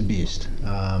 Yes. He's a beast.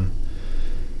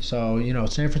 So, you know,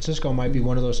 San Francisco might be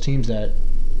one of those teams that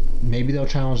maybe they'll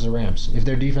challenge the Rams. If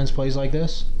their defense plays like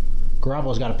this,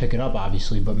 Garoppolo's got to pick it up,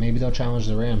 obviously, but maybe they'll challenge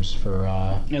the Rams for...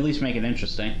 at least make it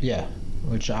interesting. Yeah,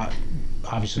 which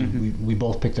obviously we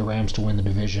both picked the Rams to win the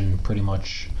division pretty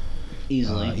much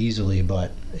Easily.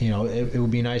 But it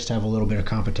would be nice to have a little bit of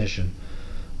competition.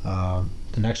 The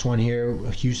next one here,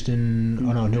 Houston.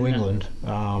 Oh no, New England.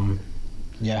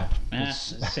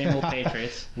 Same old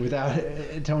Patriots. Without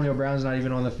Antonio Brown's not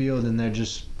even on the field, and they're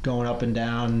just going up and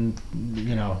down.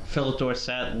 Philip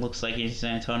Dorsett looks like he's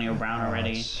Antonio Brown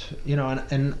already.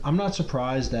 And I'm not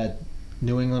surprised that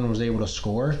New England was able to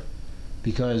score,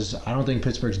 because I don't think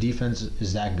Pittsburgh's defense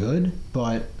is that good,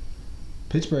 but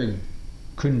Pittsburgh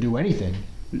couldn't do anything.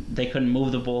 They couldn't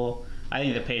move the ball. I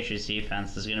think the Patriots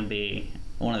defense is going to be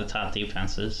one of the top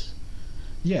defenses.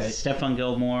 Yeah. Stephon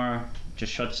Gilmore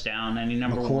just shuts down any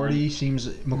number McCourty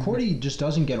one. McCourty just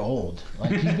doesn't get old.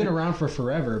 Like, he's been around for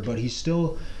forever, but he's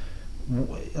still,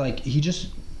 like, his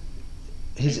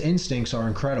instincts are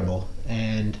incredible.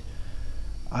 And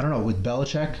I don't know, with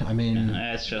Belichick, I mean,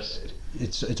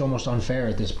 it's almost unfair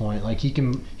at this point. Like, he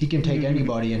can take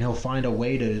anybody and he'll find a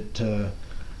way to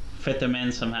fit them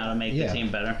in somehow to make the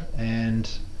team better. And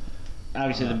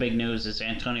obviously the big news is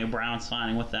Antonio Brown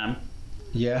signing with them.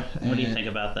 Yeah. What do you think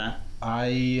about that?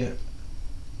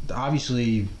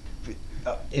 Obviously,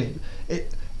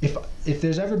 if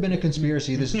there's ever been a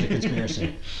conspiracy, this is a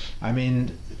conspiracy. I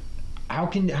mean, how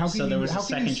can so there was a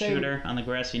second shooter on the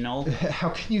grassy knoll? How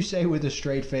can you say with a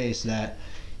straight face that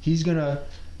he's gonna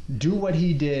do what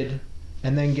he did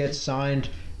and then get signed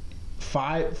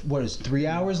 3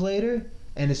 hours later,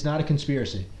 and it's not a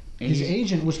conspiracy? His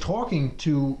agent was talking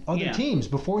to other teams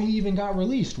before he even got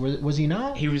released. Was he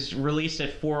not? He was released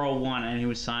at 4:01 and he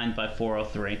was signed by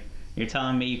 4:03. You're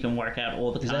telling me you can work out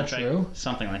all the contracts? Is that true?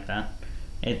 Something like that.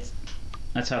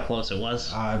 That's how close it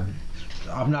was. I'm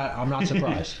not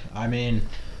surprised. I mean,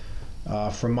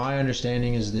 from my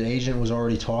understanding, is the agent was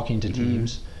already talking to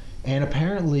teams, and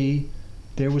apparently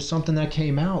there was something that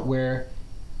came out where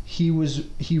he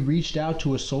reached out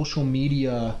to a social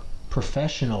media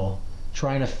professional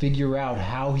trying to figure out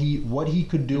what he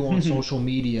could do on social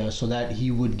media so that he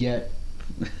would get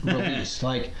released.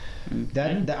 Like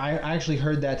that I actually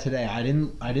heard that today. I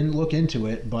didn't look into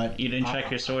it, but you didn't check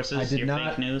your sources. I did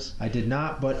not. Fake news. I did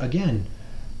not. But again,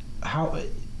 how?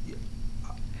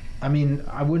 I mean,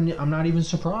 I'm not even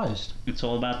surprised. It's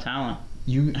all about talent.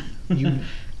 You.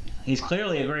 He's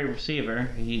clearly a great receiver.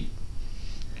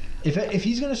 If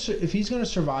he's gonna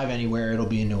survive anywhere, it'll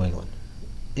be in New England.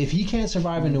 If he can't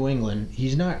survive in New England,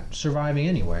 he's not surviving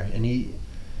anywhere. And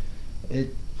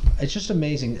it's just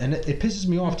amazing, and it pisses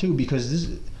me off too, because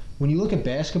when you look at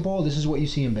basketball, this is what you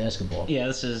see in basketball. Yeah,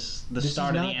 this is the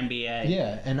start of the NBA.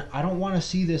 Yeah, and I don't want to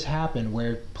see this happen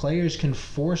where players can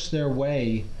force their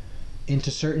way into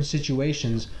certain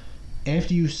situations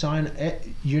after you sign.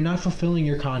 You're not fulfilling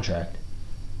your contract,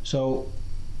 so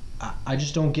I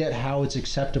just don't get how it's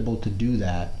acceptable to do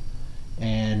that.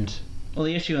 And well,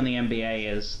 the issue in the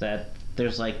NBA is that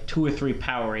there's like 2 or 3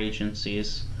 power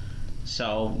agencies.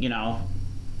 So,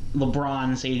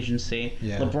 LeBron's agency.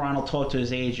 Yeah. LeBron will talk to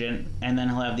his agent, and then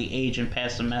he'll have the agent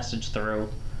pass the message through.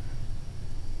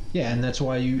 Yeah, and that's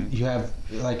why you have,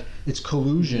 like, it's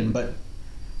collusion, but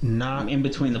not in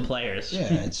between the players.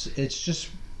 Yeah, it's just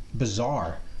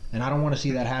bizarre. And I don't want to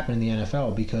see that happen in the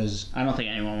NFL, because I don't think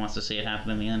anyone wants to see it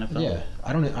happen in the NFL. Yeah,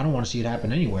 I don't want to see it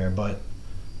happen anywhere, but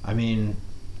I mean,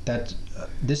 that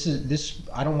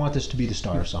I don't want this to be the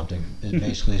start of something.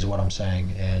 Basically, is what I'm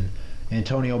saying. And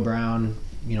Antonio Brown,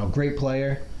 great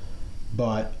player,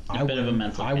 but I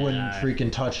wouldn't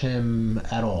freaking touch him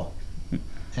at all.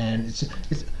 And it's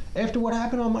after what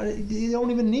happened on Monday, you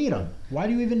don't even need him. Why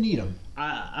do you even need him?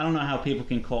 I don't know how people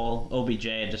can call OBJ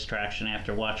a distraction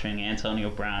after watching Antonio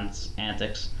Brown's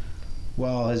antics.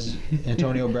 Well, has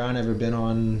Antonio Brown ever been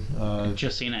on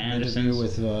Josina an interview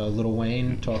with Lil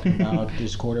Wayne talking about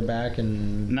his quarterback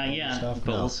and not yet, stuff?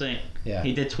 But we'll see. Yeah.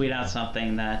 He did tweet out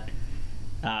something that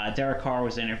Derek Carr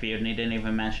was interviewed, and he didn't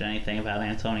even mention anything about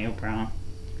Antonio Brown.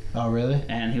 Oh, really?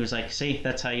 And he was like, "See,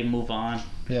 that's how you move on."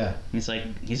 Yeah. He's like,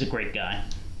 "He's a great guy."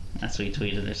 That's what he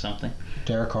tweeted or something.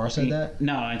 Derek Carr said that?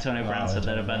 No, Antonio Brown said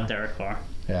that about Derek Carr.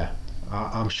 Yeah.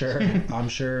 I'm sure. I'm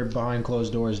sure behind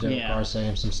closed doors, Derek Carr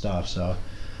saying some stuff. So,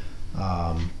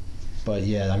 but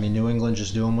yeah, I mean, New England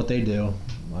just doing what they do.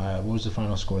 What was the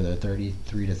final score there?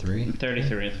 33-3.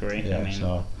 33-3. Yeah.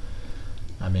 So,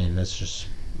 I mean, that's just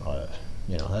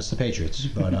that's the Patriots.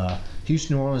 But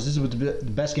Houston, New Orleans. This is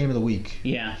the best game of the week.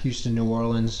 Yeah. Houston, New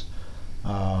Orleans.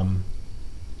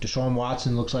 Deshaun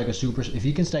Watson looks like a super. If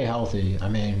he can stay healthy, I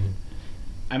mean,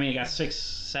 he got 6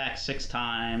 sacks 6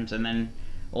 times, and then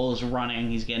all his running,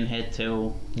 he's getting hit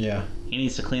too. Yeah. He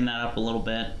needs to clean that up a little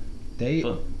bit.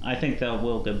 But I think they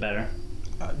will get better.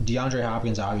 DeAndre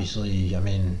Hopkins, obviously, I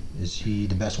mean, is he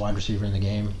the best wide receiver in the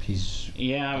game? He's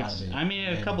Yeah, gotta be. I mean,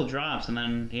 a couple drops, and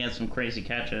then he had some crazy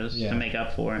catches Yeah. to make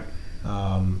up for it.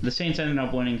 The Saints ended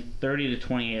up winning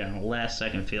 30-28 on a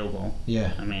last-second field goal.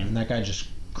 Yeah, I mean, and that guy just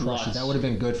crushed it. lots. That would have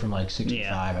been good from like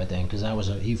 65, I think, because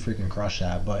he freaking crushed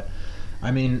that. But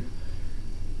I mean,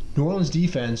 New Orleans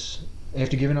defense,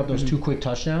 after giving up those two quick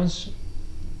touchdowns,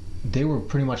 they were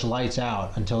pretty much lights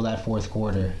out until that fourth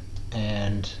quarter,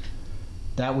 and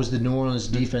that was the New Orleans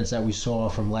defense that we saw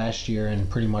from last year and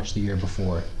pretty much the year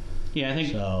before. Yeah, I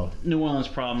think So New Orleans'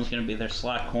 problem is going to be their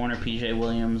slot corner, P.J.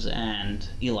 Williams, and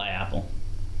Eli Apple.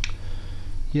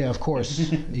 yeah, of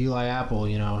course, Eli Apple,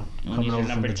 When coming he's your over from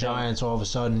number the two. Giants, all of a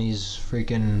sudden he's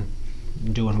freaking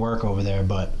doing work over there.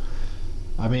 But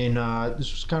I mean,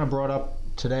 this was kind of brought up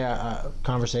today. A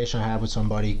conversation I had with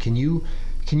somebody. Can you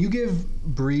give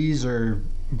Breeze or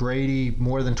Brady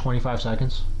more than 25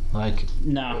 seconds? Like,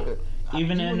 No.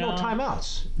 Even in no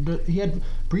timeouts.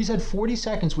 Breeze had 40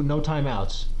 seconds with no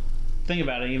timeouts. think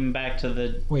about it, even back to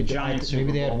the Wait, Giants Super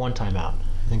maybe they had Bowl. one timeout.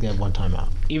 I think they had one timeout.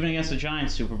 Even against the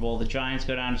Giants Super Bowl, the Giants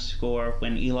go down to score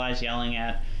when Eli's yelling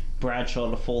at Bradshaw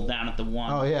to fold down at the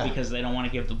 1 Oh, yeah. because they don't want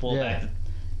to give the ball Yeah. back to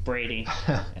Brady.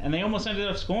 And they almost ended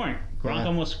up scoring. Gronk Yeah.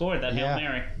 almost scored that Hail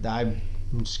Mary. I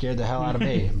scared the hell out of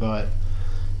me. But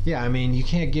yeah, I mean, you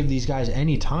can't give these guys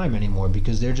any time anymore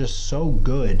because they're just so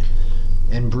good.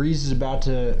 And Breeze is going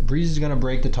to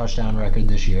break the touchdown record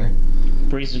this year.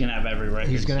 Breeze is going to have every record.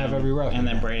 He's gonna have soon. every record, And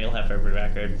then yeah. Brady will have every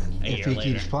record a If year he later.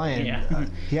 keeps playing. Yeah.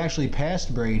 He actually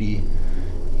passed Brady.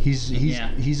 He's Yeah.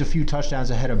 a few touchdowns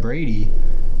ahead of Brady,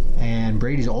 and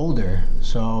Brady's older.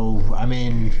 So I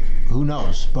mean, who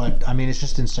knows? But I mean, it's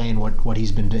just insane what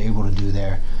he's been able to do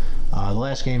there. The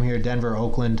last game here, Denver,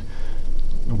 Oakland.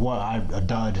 A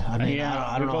dud. I mean, Yeah,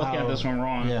 I don't we know both how, got this one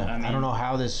wrong. Yeah, I I mean- don't know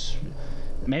how this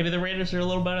Maybe the Raiders are a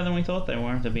little better than we thought they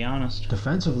were, to be honest.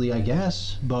 defensively, I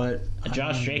guess, but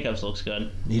Josh Jacobs looks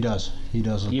good. He does. He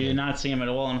does look You good. did not see him at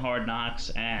all in Hard Knocks,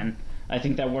 and I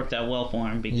think that worked out well for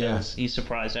him because he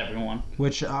surprised everyone.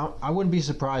 Which I wouldn't be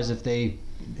surprised if they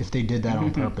did that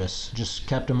on purpose. Just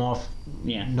kept him off.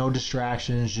 Yeah. No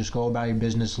distractions. Just go about your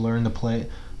business. Learn the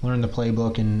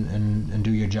playbook, and do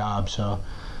your job. So,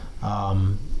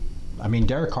 I mean,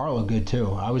 Derek Carr looked good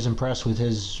too. I was impressed with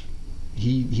his.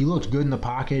 He looked good in the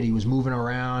pocket. He was moving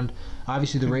around.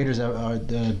 Obviously,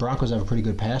 the Broncos have a pretty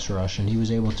good pass rush, and he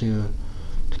was able to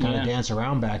kind of dance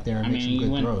around back there and make some he good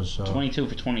went throws. So 22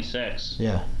 for 26.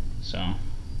 yeah. So,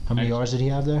 How many yards did he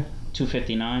have there?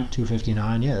 259.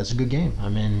 259. Yeah, that's a good game. I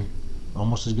mean,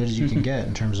 almost as good as you can get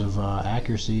in terms of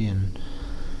accuracy, and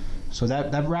so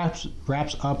that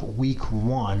wraps up week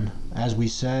 1. As we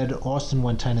said, Austin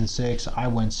went 10-6. I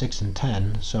went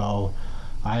 6-10. So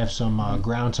I have some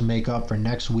ground to make up for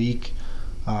next week.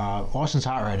 Austin's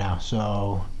hot right now,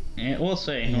 so Yeah, we'll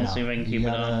see. We'll see if I can keep it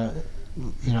up.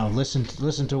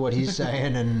 Listen to what he's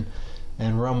saying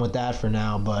and run with that for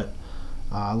now. But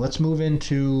let's move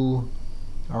into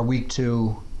our week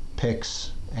 2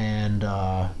 picks and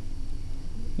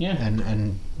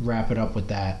and wrap it up with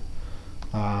that.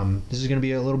 This is going to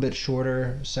be a little bit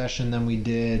shorter session than we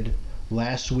did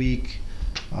last week.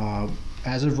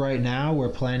 As of right now, we're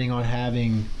planning on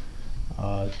having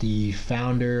the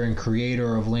founder and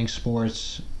creator of Link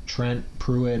Sports, Trent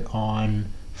Pruitt, on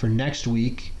for next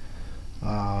week.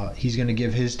 He's going to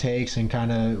give his takes and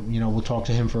kind of, we'll talk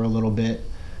to him for a little bit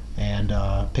and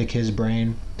pick his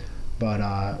brain. But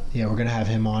yeah, we're going to have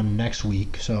him on next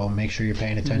week, so make sure you're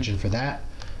paying attention for that.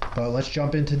 But let's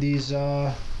jump into these.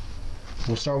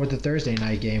 We'll start with the Thursday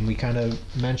night game. We kind of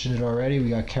mentioned it already. We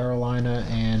got Carolina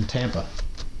and Tampa.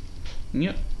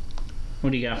 Yep.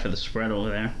 What do you got for the spread over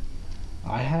there?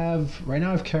 Right now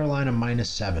I have Carolina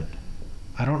 -7.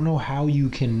 I don't know how you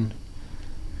can.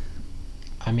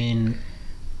 I mean,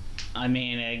 you got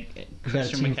a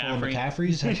Christian team full of McCaffrey.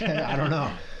 McCaffreys. I don't know,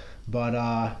 but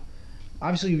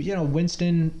obviously,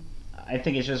 Winston. I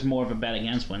think it's just more of a bet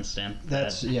against Winston.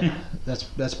 That's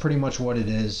pretty much what it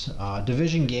is.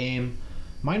 Division game,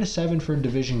 -7 for a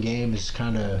division game is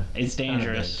kind of. It's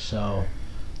dangerous. So,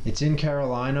 it's in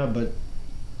Carolina, but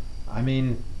I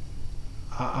mean,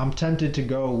 I'm tempted to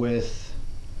go with.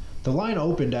 The line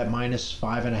opened at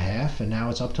 -5.5, and now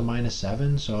it's up to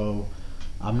 -7. So,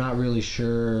 I'm not really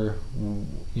sure,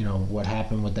 what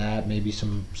happened with that. Maybe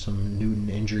some Newton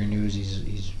injury news.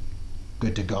 He's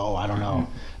good to go. I don't know.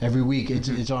 Every week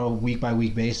it's on a week by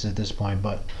week basis at this point,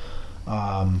 but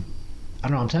I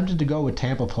don't know. I'm tempted to go with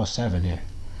Tampa +7 here.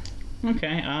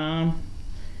 Okay. I'm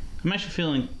actually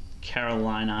feeling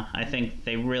Carolina. I think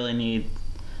they really need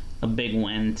a big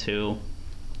win to.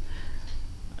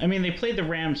 I mean, they played the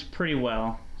Rams pretty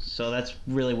well, So that's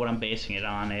really what I'm basing it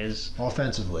on. Is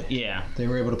Offensively, yeah. they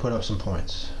were able to put up some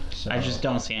points. So I just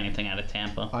don't see anything out of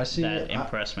Tampa that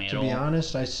impressed me at all. To be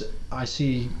honest, I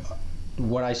see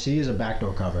what I see is a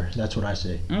backdoor cover. That's what I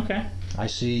see. Okay. I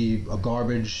see a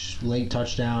garbage late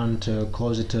touchdown to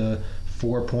close it to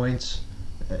 4 points.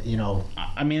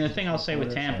 I mean, the thing I'll say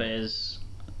with Tampa is,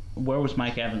 where was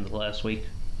Mike Evans last week?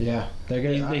 Yeah,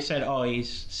 they said, oh,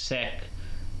 he's sick,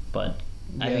 but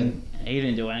I think he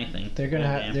didn't do anything. They're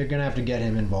gonna have to get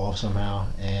him involved somehow,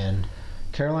 and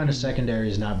Carolina's secondary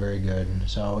is not very good.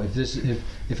 So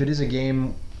if it is a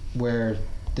game where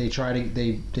they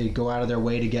they go out of their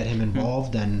way to get him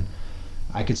involved, then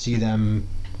I could see them,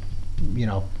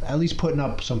 at least putting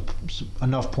up some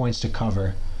enough points to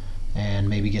cover, and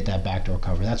maybe get that backdoor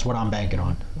cover. That's what I'm banking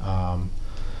on.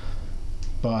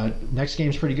 But next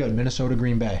game's pretty good. Minnesota,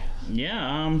 Green Bay.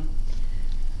 Yeah.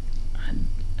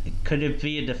 Could it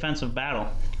be a defensive battle?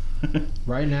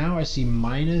 Right now, I see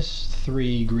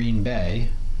 -3 Green Bay.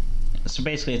 So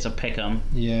basically, it's a pick 'em.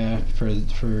 Yeah, for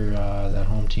that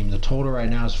home team. The total right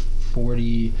now is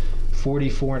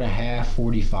 44.5,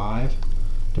 45,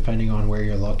 depending on where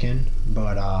you're looking.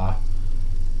 But I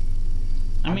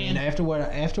mean, after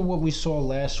what we saw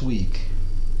last week,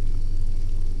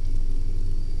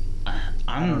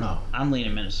 I don't know. I'm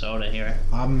leaning Minnesota here.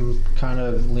 I'm kind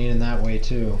of leaning that way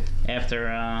too.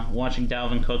 After watching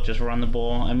Dalvin Cook just run the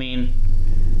ball, I mean,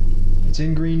 it's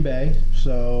in Green Bay,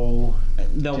 so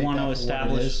they'll want to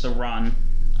establish the run,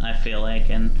 I feel like,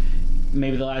 and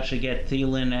maybe they'll actually get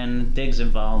Thielen and Diggs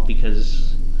involved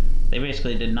because they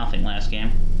basically did nothing last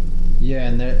game. Yeah,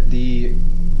 and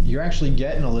you're actually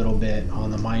getting a little bit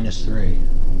on the -3.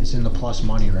 It's in the plus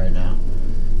money right now,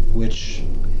 which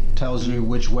tells you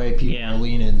which way people are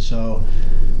leaning. So,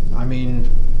 I mean,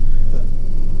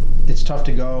 it's tough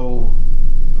to go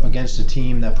against a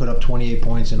team that put up 28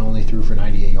 points and only threw for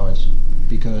 98 yards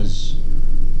because...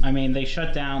 I mean, they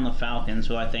shut down the Falcons,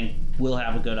 who I think will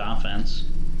have a good offense.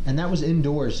 And that was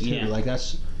indoors, too. Yeah. Like,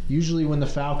 that's usually when the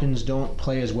Falcons don't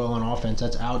play as well on offense,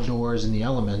 that's outdoors in the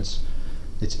elements.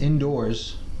 It's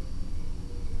indoors.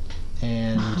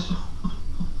 And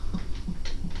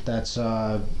that's...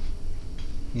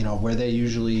 where they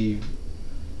usually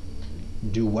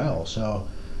do well. So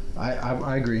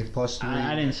I agree. +3.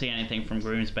 I didn't see anything from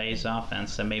Green Bay's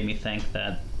offense that made me think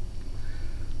that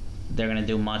they're going to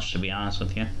do much, to be honest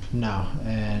with you. No,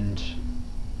 and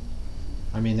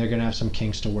I mean, they're going to have some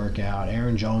kinks to work out.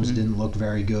 Aaron Jones didn't look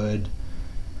very good.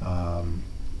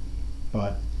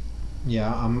 But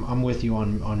yeah, I'm with you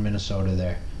on Minnesota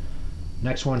there.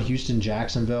 Next one, Houston,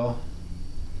 Jacksonville.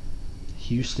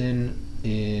 Houston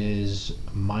is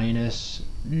 -9,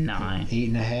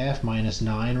 -8.5,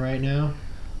 -9 right now.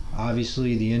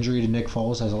 Obviously, the injury to Nick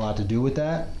Foles has a lot to do with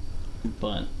that.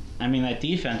 But I mean, that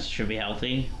defense should be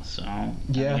healthy, so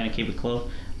yeah, I'm gonna keep it close.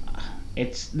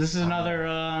 This is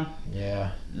another.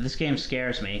 This game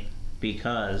scares me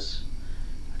because,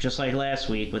 just like last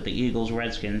week with the Eagles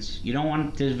Redskins, you don't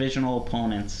want divisional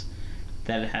opponents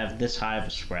that have this high of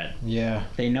a spread. Yeah,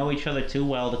 they know each other too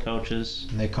well, the coaches.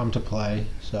 And they come to play,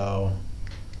 so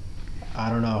I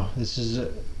don't know. This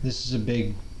is a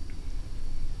big,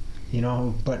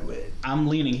 but I'm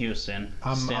leaning Houston.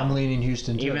 I'm leaning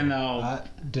Houston too. Even though,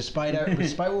 despite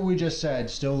what we just said,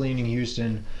 still leaning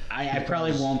Houston. I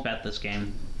probably won't bet this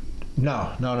game.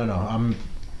 No.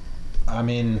 I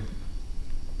mean,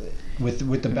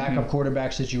 with the backup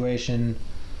quarterback situation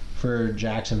for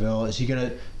Jacksonville, is he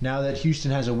gonna, now that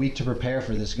Houston has a week to prepare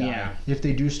for this guy? Yeah. If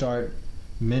they do start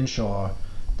Minshew,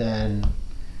 then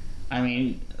I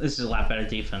mean, this is a lot better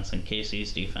defense than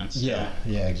KC's defense. Yeah,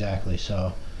 exactly.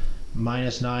 So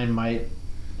 -9 might,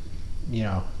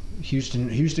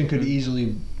 Houston could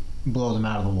easily blow them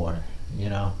out of the water.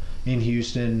 In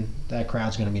Houston, that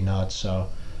crowd's going to be nuts. So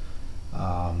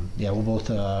we're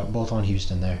both on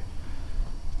Houston there.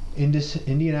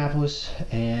 Indianapolis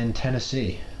and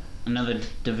Tennessee. Another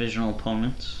divisional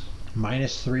opponent.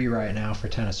 -3 right now for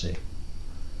Tennessee.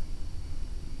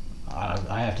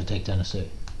 I have to take Tennessee.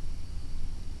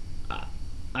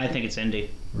 I think it's Indy.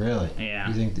 Really? Yeah.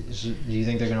 Do you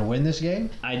think they're going to win this game?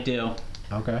 I do.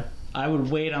 Okay. I would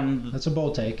wait on... That's a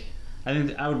bold take. I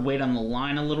think I would wait on the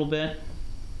line a little bit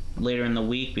later in the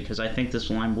week because I think this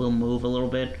line will move a little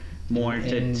bit more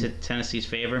to Tennessee's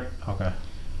favor. Okay.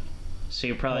 So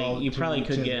you probably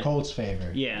could get the Colts'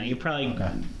 favor. Yeah, you're probably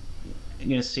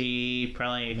gonna see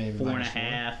probably maybe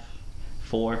 4.5,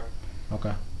 4.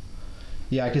 Okay.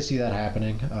 Yeah, I could see that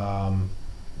happening.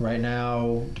 Right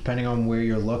now, depending on where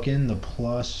you're looking, the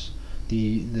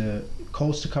the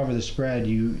Colts to cover the spread,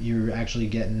 you're actually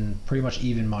getting pretty much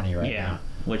even money right Yeah, now.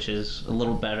 which is a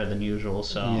little better than usual.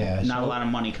 So Yeah, not so a lot of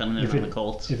money coming in on the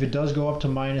Colts. If it does go up to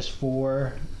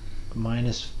 -4,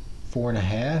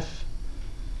 -4.5,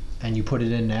 and you put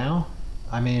it in now,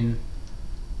 I mean,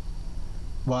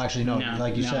 well, actually no,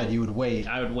 like you said, you would wait.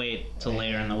 I would wait till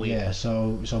later in the week. Yeah,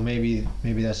 so maybe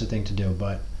that's the thing to do,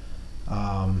 but.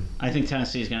 I think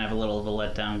Tennessee's going to have a little of a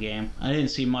letdown game. I didn't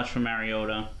see much from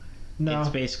Mariota. No. It's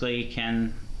basically,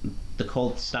 can the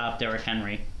Colts stop Derrick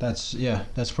Henry? That's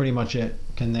pretty much it.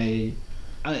 Can they?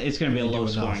 It's going to be a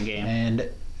low-scoring game. And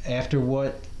after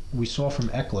what we saw from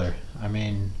Eckler, I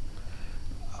mean,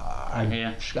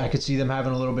 I could see them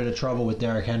having a little bit of trouble with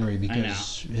Derrick Henry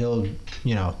because he'll,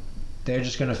 they're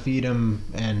just going to feed him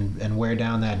and wear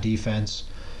down that defense.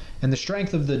 And the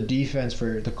strength of the defense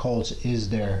for the Colts is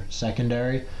their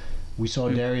secondary. We saw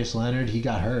Darius Leonard; he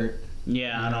got hurt.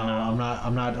 Yeah, I don't know.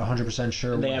 I'm not 100%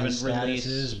 sure They what his haven't status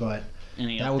is, but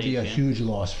any that would be a updates yet. huge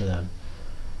loss for them.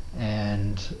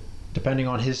 And depending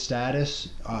on his status,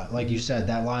 like you said,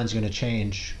 that line's going to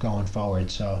change going forward.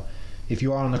 So if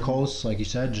you are on the Colts, like you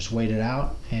said, just wait it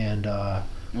out, and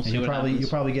We'll see you'll what happens.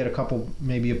 probably get a couple,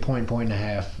 maybe a point and a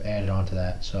half added onto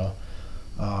that. So.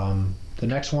 The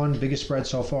next one, biggest spread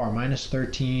so far,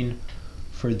 -13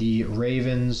 for the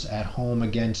Ravens at home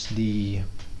against the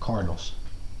Cardinals.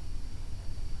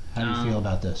 How do you feel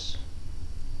about this?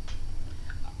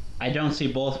 I don't see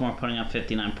Baltimore putting up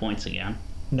 59 points again.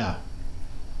 No.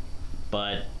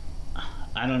 But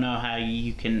I don't know how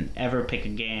you can ever pick a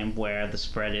game where the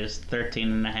spread is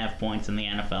 13.5 points in the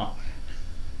NFL.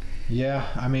 Yeah,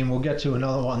 I mean, we'll get to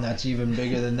another one that's even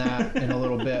bigger than that in a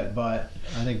little bit, but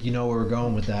I think you know where we're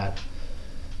going with that.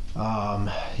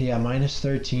 Yeah,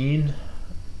 -13.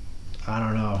 I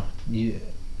don't know.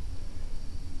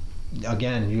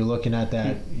 You're looking at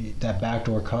that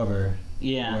backdoor cover.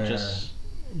 Yeah, where,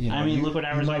 look what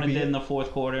Arizona did in the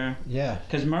fourth quarter. Yeah.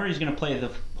 Because Murray's going to play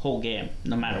the whole game,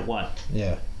 no matter what.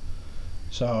 Yeah.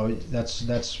 So that's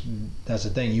the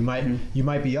thing. You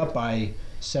might be up by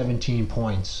 17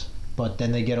 points, but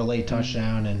then they get a late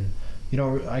touchdown, and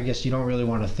I guess you don't really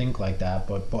want to think like that.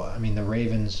 But I mean, the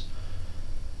Ravens.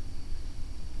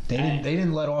 They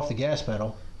didn't let off the gas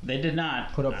pedal. They did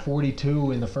not. Put up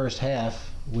 42 in the first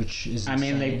half, which is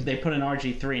insane. I mean, they put in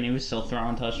RG3 and he was still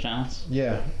throwing touchdowns.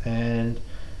 Yeah, and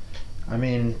I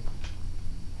mean,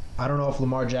 I don't know if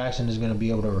Lamar Jackson is going to be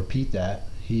able to repeat that.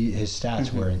 His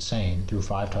stats were insane. Threw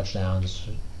 5 touchdowns,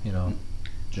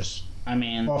 just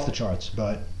off the charts.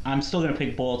 But I'm still going to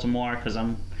pick Baltimore because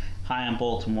I'm high on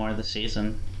Baltimore this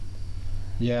season.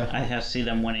 Yeah. I have to see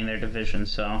them winning their division,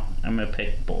 so I'm going to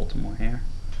pick Baltimore here.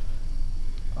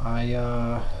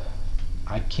 I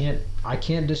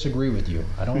can't disagree with you.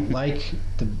 I don't like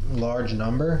the large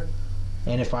number,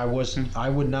 and if I was, I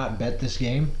would not bet this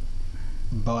game.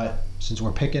 But since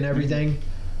we're picking everything,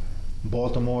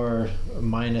 Baltimore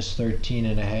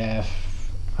 -13.5.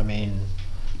 I mean,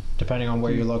 depending on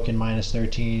where you're looking,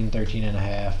 -13,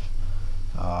 13.5.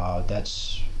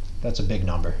 That's a big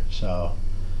number. So,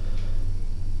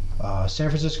 San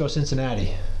Francisco,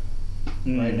 Cincinnati.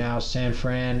 Right now, San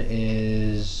Fran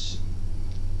is.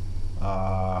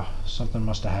 Something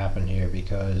must have happened here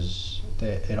because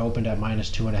it opened at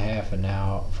 -2.5, and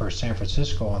now for San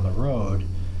Francisco on the road,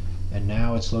 and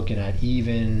now it's looking at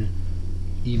even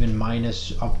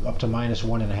minus up to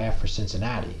 -1.5 for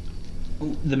Cincinnati.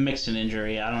 The Mixon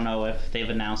injury, I don't know if they've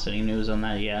announced any news on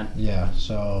that yet. Yeah,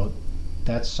 so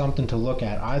that's something to look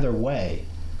at. Either way,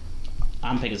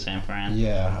 I'm picking San Fran.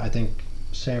 Yeah, I think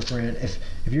San Fran. If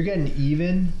you're getting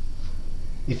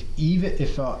if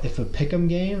a pick'em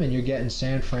game and you're getting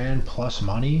San Fran plus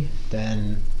money,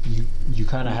 then you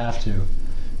kind of have to,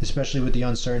 especially with the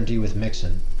uncertainty with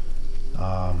Mixon.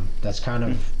 That's kind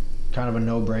of a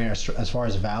no-brainer as far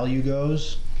as value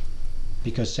goes,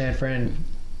 because San Fran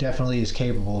definitely is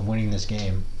capable of winning this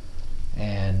game,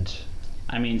 and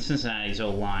I mean Cincinnati's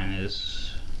O-line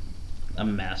is a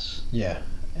mess. Yeah,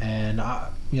 and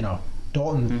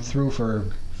Dalton threw for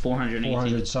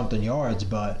 400 something yards,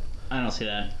 but I don't see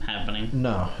that happening.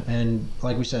 No, and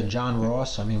like we said, John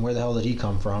Ross. I mean, where the hell did he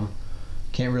come from?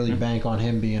 Can't really bank on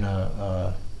him being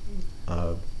a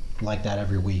like that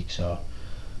every week. So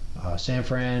San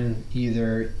Fran,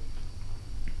 either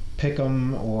pick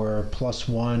 'em or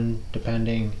 +1,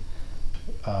 depending.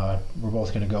 We're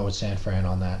both going to go with San Fran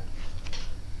on that.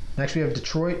 Next, we have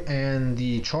Detroit and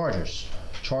the Chargers.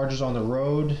 Chargers on the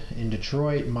road in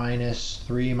Detroit,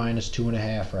 -3,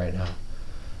 -2.5 right now.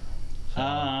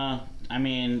 I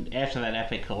mean, after that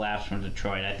epic collapse from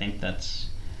Detroit, I think that's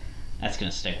going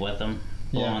to stick with them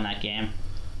blowing that game.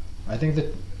 I think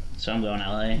that So I'm going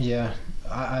LA. Yeah,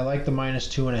 I like the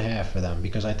 -2.5 for them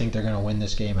because I think they're going to win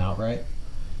this game outright.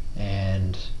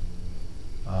 And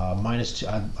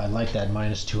 -2, I like that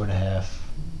 -2.5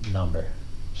 number.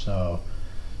 So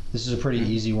this is a pretty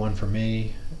easy one for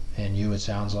me and you. It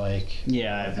sounds like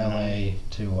Yeah, I have LA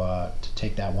to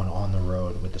take that one on the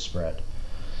road with the spread.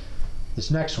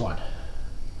 This next one,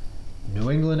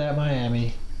 New England at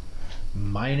Miami,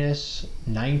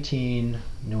 -19.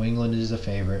 New England is the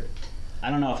favorite. I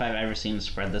don't know if I've ever seen the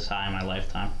spread this high in my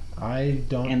lifetime I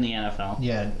don't. in the NFL.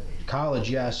 Yeah,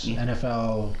 college, yes. Yeah.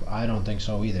 NFL, I don't think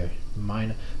so either.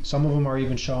 Some of them are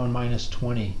even showing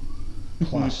 -20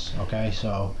 plus. Okay,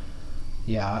 so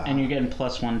yeah. And you're getting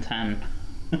plus 110.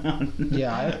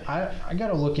 Yeah, I got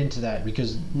to look into that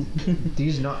because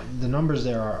the numbers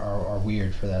there are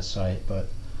weird for that site, but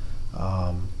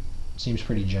seems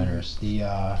pretty generous. The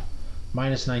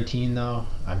 -19 though,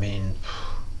 I mean,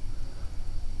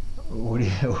 what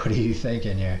are you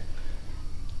thinking here?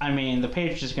 I mean, the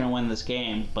Patriots is going to win this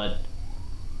game, but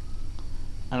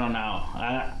I don't know.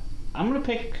 I'm going to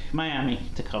pick Miami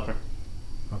to cover.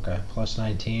 Okay,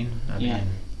 +19. I Yeah. mean,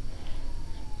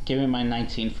 Give me my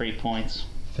 19 free points.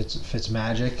 Fitz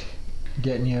Magic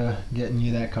getting you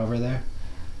that cover there.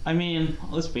 I mean,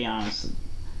 let's be honest.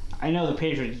 I know the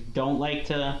Patriots don't like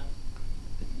to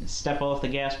step off the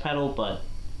gas pedal, but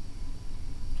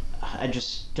I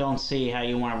just don't see how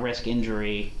you want to risk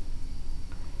injury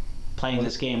playing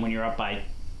this game when you're up by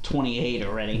 28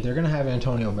 already. They're going to have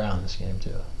Antonio Brown this game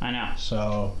too. I know.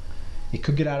 So it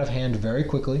could get out of hand very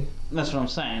quickly. That's what I'm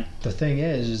saying. The thing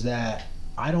is that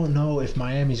I don't know if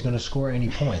Miami's going to score any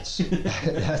points.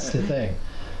 That's the thing.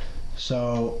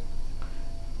 So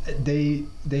they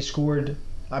scored.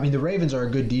 I mean, the Ravens are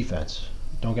a good defense.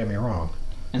 Don't get me wrong.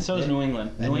 And so is New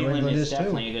England. And New England is too.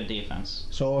 definitely a good defense.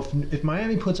 So if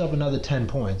Miami puts up another 10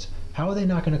 points, how are they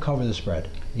not going to cover the spread?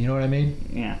 You know what I mean?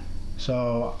 Yeah.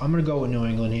 So I'm going to go with New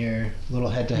England here. Little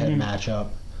head-to-head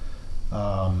matchup.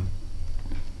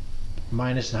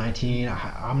 -19.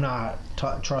 I'm not.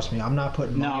 Trust me, I'm not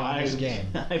putting money on this game.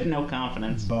 I have no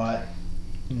confidence. But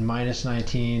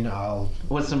 -19,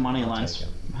 What's the money I'll lines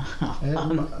take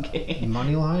on the game?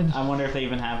 money line. I wonder if they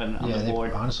even have it on the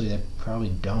board. Honestly, they probably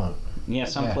don't. Yeah,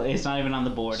 it's not even on the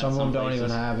board. Some of them don't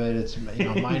even have it. It's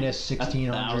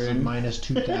 -1,600, 1,000.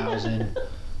 -2,000.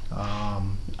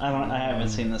 I haven't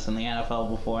seen this in the NFL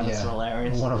before, and it's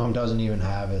hilarious. One of them doesn't even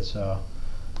have it, so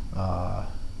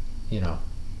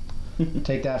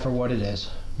take that for what it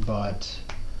is. But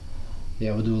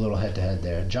yeah, we'll do a little head-to-head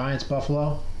there. Giants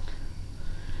Buffalo.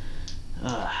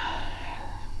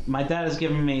 My dad has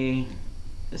given me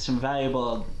some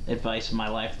valuable advice in my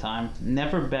lifetime.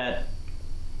 Never bet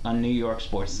on New York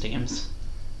sports teams.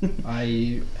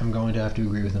 I am going to have to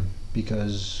agree with him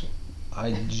because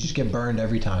I just get burned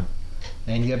every time,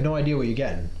 and you have no idea what you're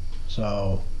getting.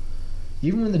 So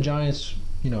even when the Giants,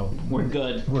 We're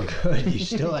good. you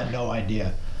still have no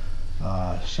idea.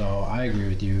 So I agree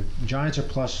with you. Giants are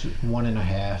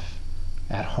 +1.5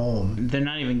 at home. They're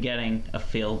not even getting a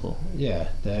field goal. Yeah,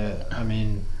 I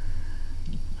mean,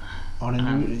 on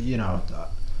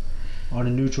a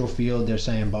neutral field, they're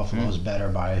saying Buffalo's better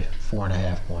by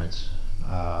 4.5 points,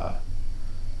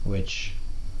 which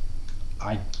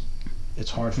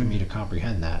it's hard for me to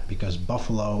comprehend that because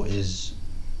Buffalo is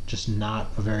just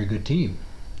not a very good team.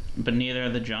 But neither are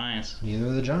the Giants. Neither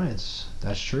are the Giants.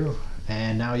 That's true.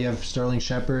 And now you have Sterling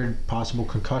Shepard, possible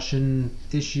concussion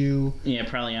issue. Yeah,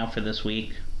 probably out for this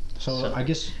week. So I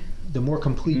guess the more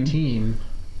complete team,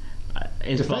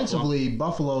 is defensively,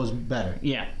 Buffalo's better.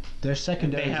 Yeah. Their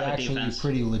secondary is actually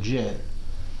pretty legit.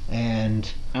 And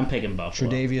I'm picking Buffalo.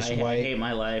 Tre'Davious White. I hate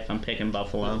my life. I'm picking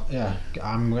Buffalo. Yeah,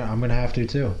 I'm gonna have to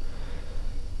too.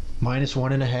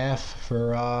 -1.5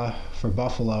 for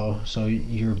Buffalo. So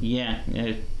you're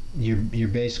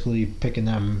basically picking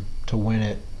them to win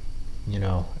it,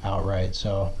 outright.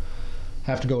 So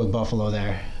have to go with Buffalo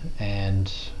there.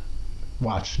 And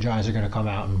watch, Giants are gonna come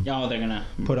out and they're gonna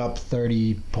put up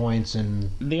 30 points. And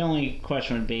the only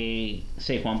question would be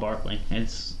Saquon Barkley.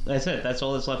 That's it. That's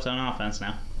all that's left on offense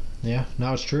now. Yeah,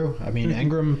 no, it's true. I mean,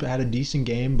 Ingram had a decent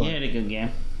game, but he had a good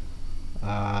game.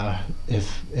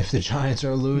 If the Giants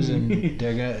are losing,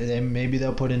 maybe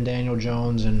they'll put in Daniel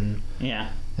Jones and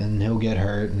he'll get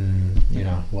hurt, and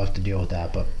we'll have to deal with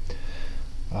that. But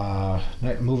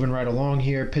moving right along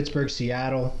here, Pittsburgh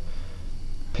Seattle.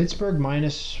 Pittsburgh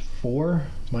 -4,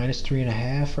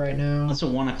 -3.5 right now. It's a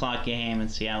 1:00 game,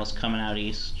 and Seattle's coming out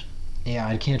east. Yeah,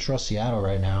 I can't trust Seattle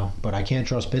right now, but I can't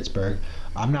trust Pittsburgh.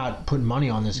 I'm not putting money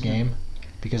on this game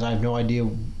because I have no idea.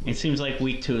 It seems like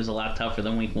week 2 is a lot tougher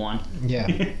than week 1. Yeah.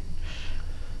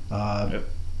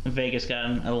 Vegas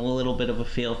got a little bit of a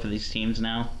feel for these teams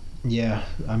now. Yeah,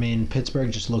 I mean,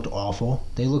 Pittsburgh just looked awful.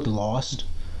 They looked lost.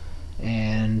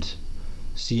 And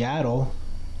Seattle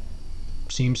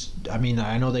seems, I mean,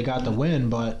 I know they got the win,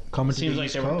 but coming It to seems the like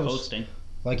East they were Coast, coasting.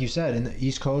 like you said, in the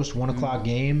East Coast, 1 o'clock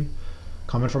game,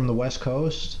 coming from the West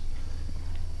Coast,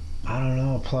 I don't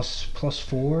know, plus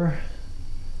 4.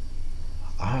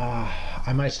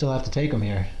 I might still have to take them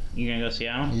here. You're gonna go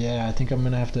Seattle? Yeah, I think I'm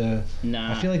going to have to.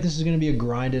 Nah. I feel like this is going to be a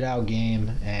grinded out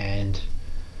game, and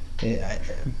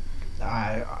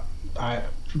I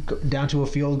down to a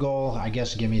field goal. I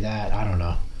guess give me that. I don't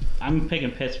know. I'm picking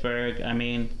Pittsburgh. I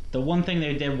mean, the one thing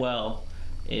they did well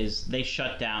is they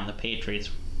shut down the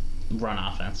Patriots' run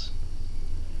offense.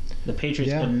 The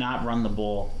Patriots could not run the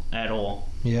ball at all.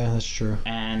 Yeah, that's true.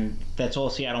 And that's all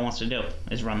Seattle wants to do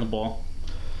is run the ball.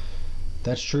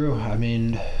 That's true. I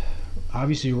mean,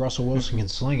 obviously Russell Wilson can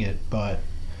sling it, but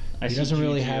he doesn't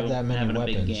really have that many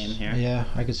weapons. A big game here. Yeah,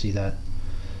 I could see that.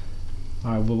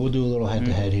 All right, well, we'll do a little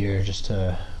head-to-head here. Just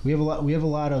to we have a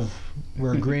lot of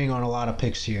we're agreeing on a lot of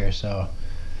picks here. So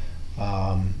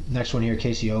next one here,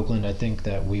 KC Oakland. I think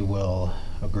that we will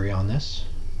agree on this.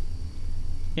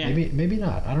 Yeah. Maybe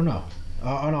not. I don't know.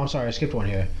 Oh no, I'm sorry. I skipped one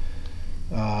here.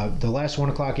 The last 1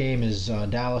 o'clock game is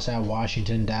Dallas at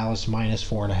Washington. Dallas minus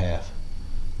 4.5.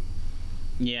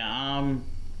 Yeah,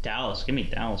 Dallas. Give me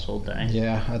Dallas all day.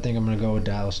 Yeah, I think I'm going to go with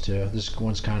Dallas too. This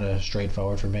one's kind of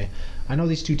straightforward for me. I know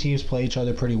these two teams play each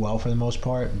other pretty well for the most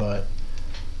part, but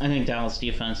I think Dallas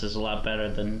defense is a lot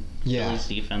better than Philly's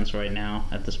defense right now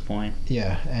at this point.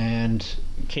 Yeah, and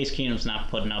Case Keenum's not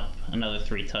putting up another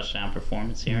 3 touchdown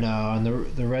performance here. No, and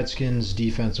the Redskins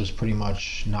defense was pretty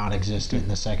much non-existent in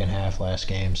the second half last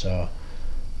game, so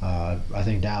I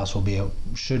think Dallas will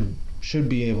should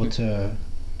be able to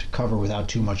cover without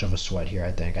too much of a sweat here.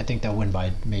 I think they'll win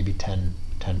by maybe 10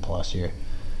 plus here.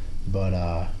 But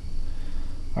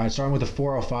all right, starting with the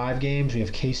 4:05 games, we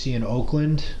have KC and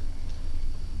Oakland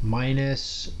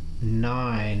minus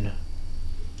 9.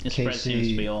 The spread seems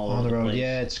to be all on the road. place.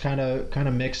 Yeah, it's kind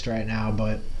of mixed right now,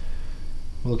 but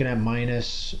we're looking at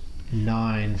minus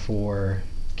 9 for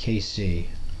KC.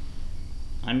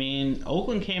 I mean,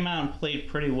 Oakland came out and played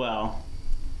pretty well,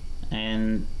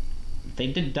 and they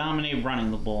did dominate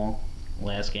running the ball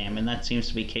last game, and that seems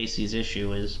to be KC's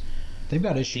issue is they've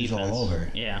got issues defense. all over.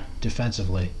 Yeah,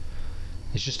 defensively.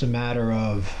 It's just a matter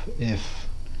of if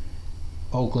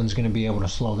Oakland's going to be able to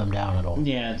slow them down at all.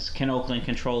 Yeah, can Oakland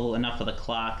control enough of the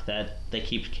clock that they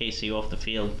keep KC off the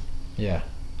field? Yeah.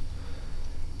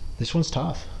 This one's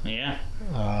tough. Yeah.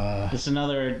 It's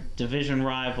another division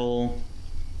rival,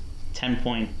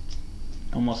 10-point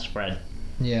almost spread.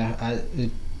 Yeah,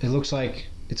 it looks like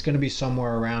it's going to be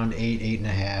somewhere around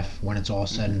 8.5 when it's all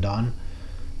said and done.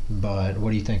 But what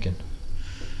are you thinking?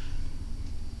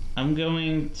 I'm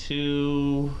going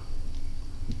to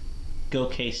go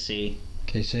KC.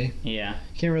 KC? Yeah.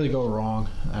 Can't really go wrong.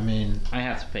 I mean, I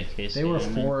have to pick KC.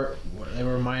 They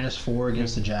were minus 4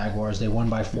 against the Jaguars. They won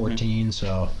by 14.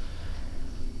 So,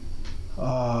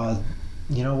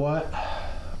 you know what?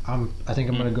 I think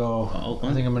I'm gonna go.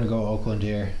 Oakland? I think I'm gonna go Oakland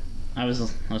here. I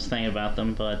was thinking about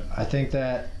them, but I think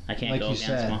that I can't like go you against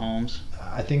said, Mahomes.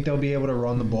 I think they'll be able to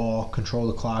run the ball, control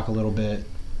the clock a little bit.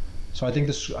 So I think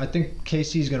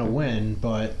KC's gonna win,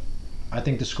 but I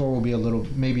think the score will be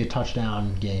maybe a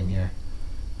touchdown game here.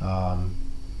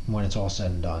 When it's all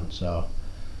said and done. So a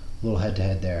little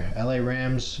head-to-head there. LA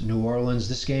Rams, New Orleans.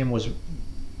 This game was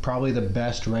probably the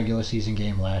best regular season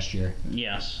game last year.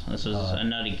 Yes, this is a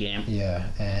nutty game. Yeah,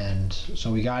 and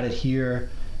so we got it here.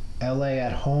 LA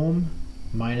at home,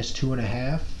 minus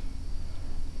 2.5.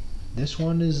 This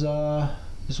one's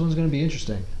going to be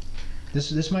interesting.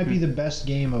 This might be the best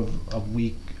game of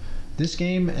week. This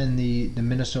game and the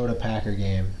Minnesota Packer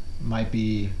game might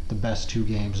be the best 2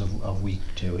 games of week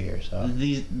 2 here. So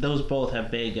those both have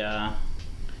big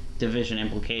division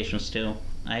implications too.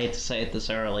 I hate to say it this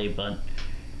early, but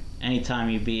anytime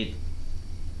you beat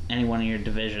anyone in your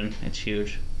division, it's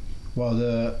huge. Well,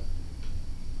 the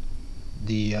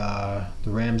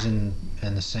Rams and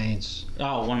the Saints.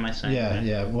 Oh, what am I saying?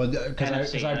 Yeah. Well,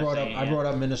 because I brought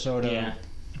up Minnesota,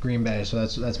 Green Bay, so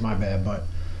that's my bad. But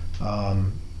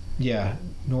yeah,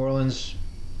 New Orleans.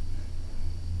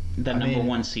 The number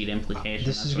 1 seed implication.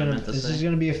 This is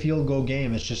gonna be a field goal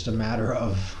game. It's just a matter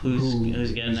of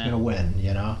who's gonna win.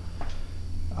 You know,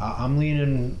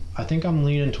 I think I'm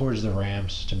leaning towards the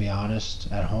Rams, to be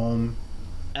honest, at home.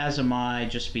 As am I,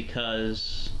 just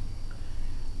because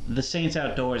the Saints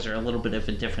outdoors are a little bit of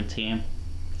a different team.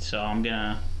 So I'm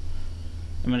gonna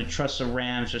trust the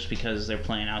Rams just because they're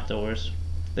playing outdoors.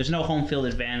 There's no home field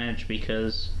advantage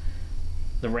because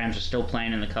the Rams are still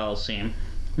playing in the Coliseum.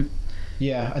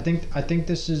 Yeah, I think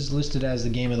this is listed as the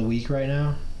game of the week right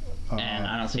now. And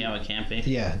I don't see how it can't be.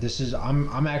 Yeah, this is.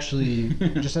 I'm actually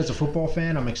just as a football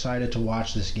fan, I'm excited to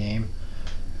watch this game.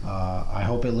 I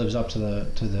hope it lives up to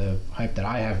the hype that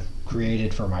I have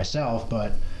created for myself.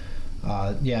 But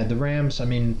yeah, the Rams. I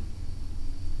mean,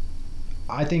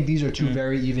 I think these are two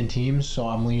very even teams, so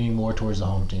I'm leaning more towards the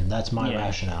home team. That's my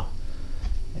rationale.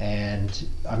 And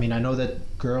I mean, I know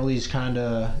that Gurley's kind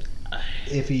of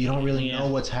iffy. You don't really know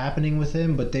what's happening with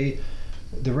him, but the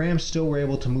Rams still were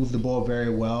able to move the ball very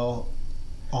well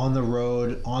on the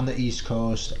road, on the East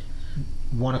Coast.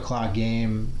 1 o'clock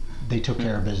game, they took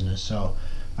care of business. So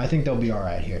I think they'll be all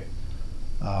right here.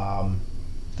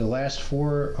 The last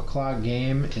 4 o'clock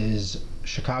game is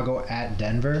Chicago at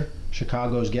Denver.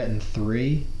 Chicago's getting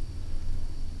 3.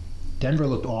 Denver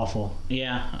looked awful.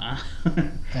 Yeah.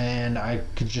 And I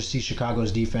could just see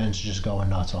Chicago's defense just going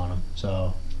nuts on them.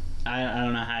 So I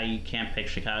don't know how you can't pick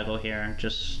Chicago here.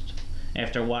 Just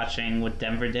after watching what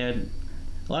Denver did.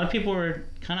 A lot of people were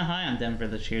kind of high on Denver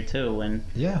this year, too. And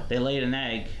they laid an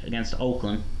egg against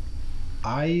Oakland.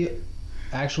 I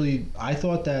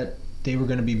thought that they were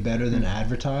going to be better than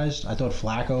advertised. I thought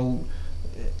Flacco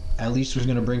at least was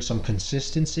going to bring some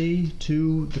consistency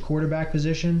to the quarterback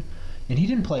position. And he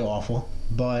didn't play awful,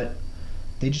 but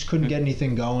they just couldn't get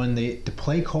anything going. The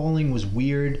play calling was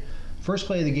weird. First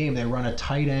play of the game, they run a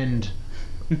tight end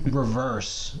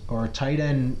reverse or a tight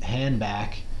end hand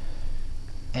back.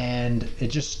 And it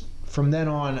just, from then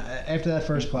on, after that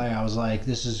first play, I was like,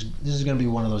 this is going to be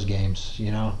one of those games,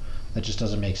 that just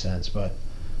doesn't make sense. But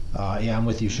yeah, I'm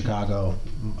with you, Chicago,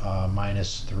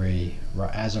 -3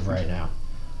 as of right now.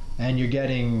 And you're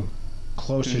getting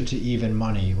closer to even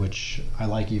money, which I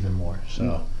like even more.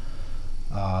 So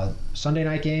Sunday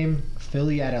night game,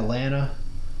 Philly at Atlanta.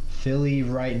 Philly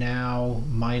right now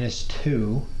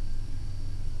 -2.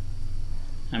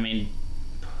 I mean,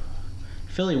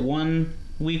 Philly won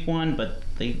week 1, but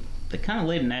they kind of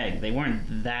laid an egg. They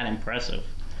weren't that impressive.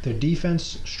 Their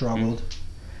defense struggled.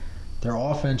 Their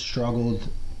offense struggled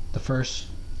the first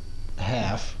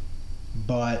half,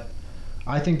 but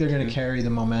I think they're going to carry the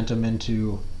momentum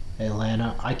into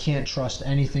Atlanta. I can't trust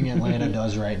anything Atlanta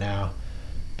does right now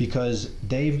because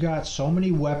they've got so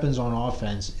many weapons on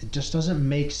offense. It just doesn't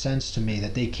make sense to me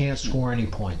that they can't score any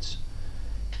points.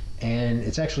 And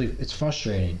it's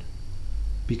frustrating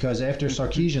because after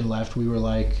Sarkisian left, we were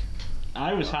like,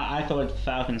 I thought the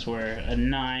Falcons were a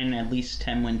 9, at least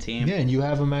 10 win team. Yeah, and you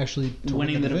have them actually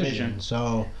winning the division.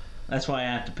 So that's why I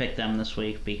have to pick them this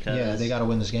week because they got to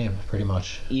win this game pretty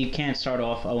much. You can't start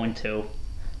off 0-2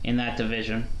 in that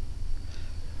division.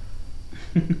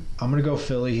 I'm gonna go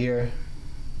Philly here,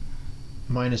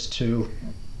 -2.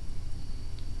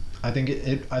 I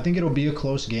think it'll be a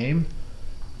close game,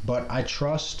 but I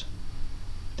trust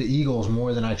the Eagles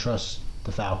more than I trust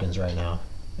the Falcons right now,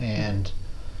 and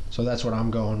so that's what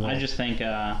I'm going with. I just think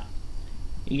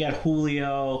you got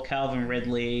Julio, Calvin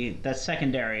Ridley. That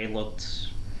secondary looked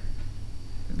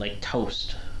like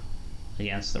toast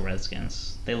against the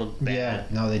Redskins. They looked bad. Yeah,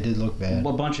 no, they did look bad.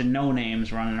 A bunch of no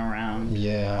names running around.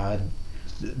 Yeah,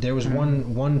 there was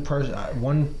one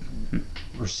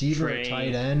receiver, a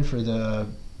tight end for the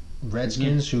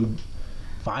Redskins who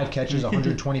 5 catches,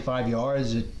 125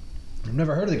 yards. I've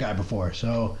never heard of the guy before.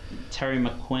 So Terry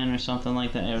McQuinn or something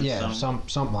like that. Yeah,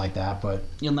 something like that. But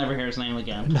you'll never hear his name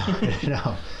again.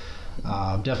 No,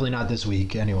 definitely not this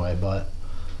week anyway. But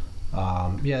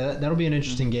yeah, that'll be an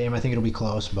interesting game. I think it'll be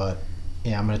close, but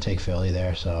yeah, I'm gonna take Philly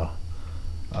there. So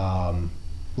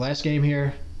last game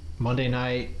here, Monday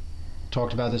night.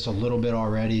 Talked about this a little bit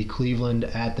already. Cleveland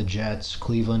at the Jets.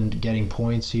 Cleveland getting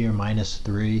points here,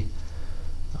 -3.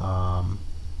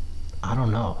 I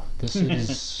don't know. This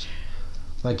is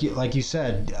like you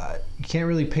said. You can't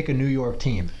really pick a New York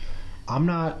team. I'm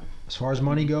not, as far as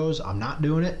money goes, I'm not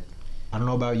doing it. I don't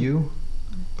know about you,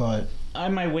 but I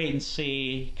might wait and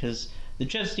see because the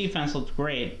Jets defense looked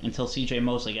great until C.J.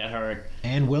 Mosley got hurt,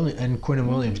 and Quinnen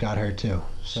Williams got hurt too.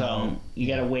 So you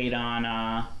got to wait on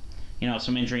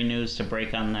some injury news to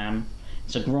break on them.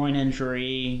 It's a groin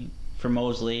injury for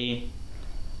Mosley,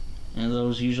 and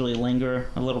those usually linger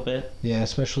a little bit. Yeah,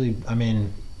 especially, I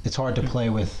mean, it's hard to play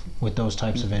with those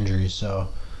types of injuries, so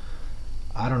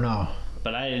I don't know.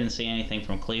 But I didn't see anything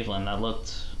from Cleveland that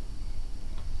looked...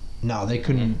 No, they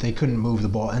couldn't move the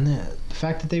ball. And the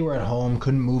fact that they were at home,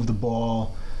 couldn't move the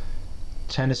ball.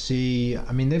 Tennessee,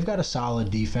 I mean, they've got a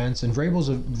solid defense, and Vrabel's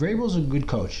a good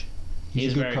coach.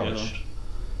 He's a good coach.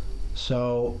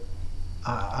 So,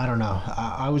 I don't know.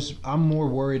 I'm more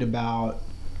worried about.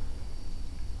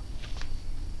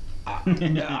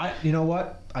 You know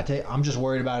what? I'm just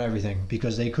worried about everything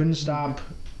because they couldn't stop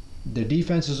Their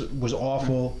defense was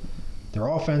awful. Their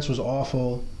offense was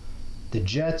awful. The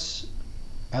Jets,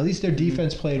 at least their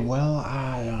defense played well.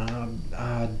 I'm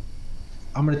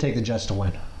going to take the Jets to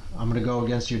win. I'm going to go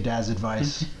against your dad's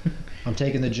advice. I'm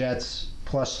taking the Jets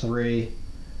 +3.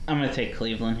 I'm going to take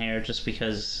Cleveland here just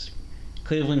because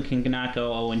Cleveland cannot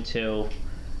go 0-2.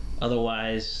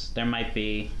 Otherwise, there might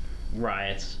be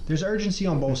riots. There's urgency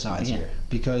on both sides here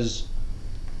because,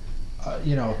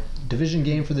 division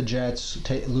game for the Jets,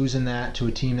 losing that to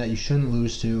a team that you shouldn't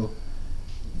lose to.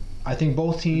 I think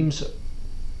both teams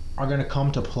are going to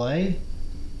come to play,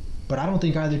 but I don't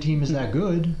think either team is that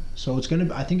good. So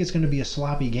I think it's going to be a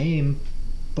sloppy game,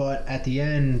 but at the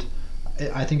end,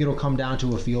 I think it'll come down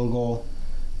to a field goal.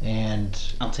 And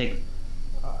I'll take.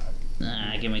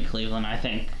 Give me Cleveland. I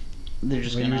think they're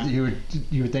just gonna.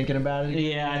 You were thinking about it?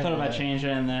 Yeah, I thought about changing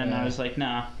it, and then I was like,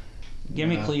 nah. Give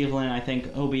me Cleveland. I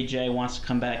think OBJ wants to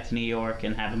come back to New York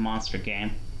and have a monster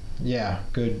game. Yeah,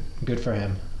 good for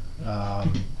him.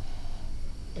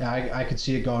 I could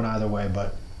see it going either way,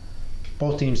 but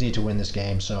both teams need to win this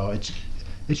game, so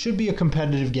it should be a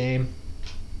competitive game.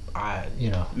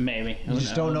 Maybe you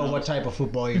just don't know what type of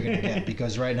football you're going to get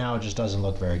because right now it just doesn't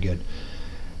look very good.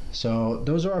 So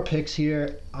those are our picks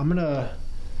here. I'm gonna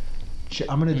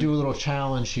do a little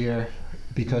challenge here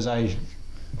because I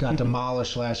got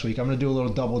demolished last week. I'm gonna do a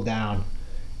little double down,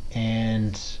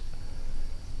 and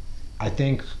I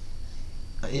think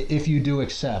if you do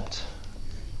accept,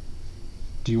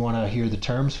 do you want to hear the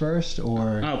terms first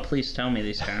or? Oh, please tell me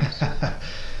these terms.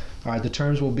 All right, the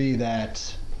terms will be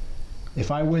that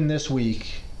if I win this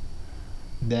week,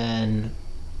 then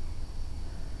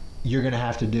you're gonna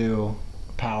have to do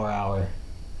Power Hour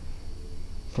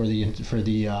for the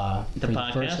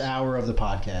first hour of the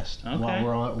podcast. Okay.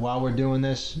 While we're doing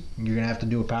this, you're gonna have to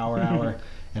do a Power Hour,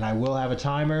 and I will have a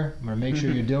timer. I'm gonna make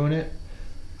sure you're doing it.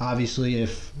 Obviously,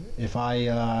 if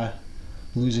I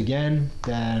lose again,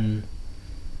 then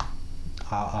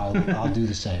I'll do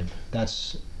the same. That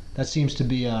seems to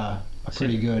be a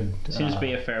pretty good. Seems to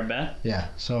be a fair bet. Yeah.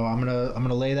 So I'm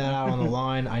gonna lay that out on the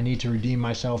line. I need to redeem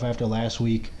myself after last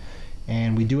week,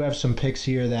 and we do have some picks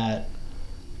here that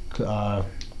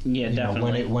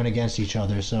definitely went against each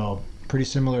other. So pretty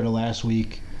similar to last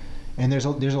week. And there's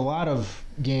a lot of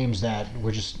games that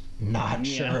we're just not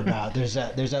sure about. There's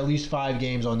at least 5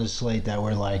 games on this slate that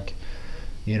we're like,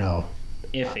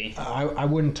 iffy. I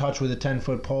wouldn't touch with a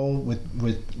 10-foot pole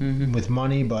with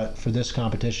money, but for this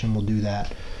competition we'll do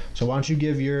that. So why don't you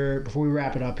give before we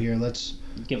wrap it up here, let's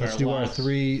do our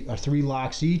three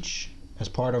locks each as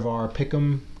part of our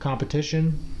pick'em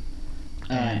competition.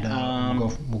 And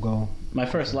we'll go. My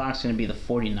first lock's going to be the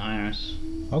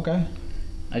 49ers. Okay.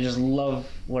 I just love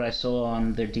what I saw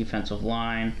on their defensive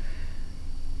line.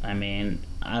 I mean,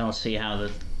 I don't see how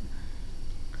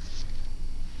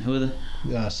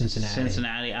Cincinnati.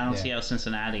 Cincinnati. I don't see how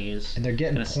Cincinnati is. And they're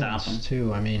getting points stop them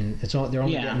too. I mean, they're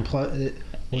only getting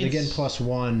they're getting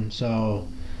 +1. So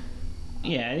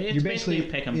yeah, it's basically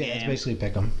a pick 'em game. Yeah, it's basically a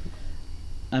pick 'em.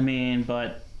 I mean,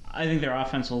 but I think their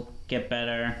offense will get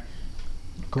better.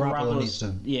 Garoppolo needs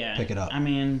to pick it up. I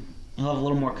mean, he'll have a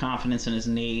little more confidence in his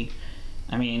knee.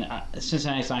 I mean,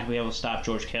 Cincinnati's not going to be able to stop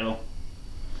George Kittle.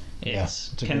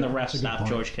 Can the refs stop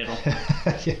George Kittle?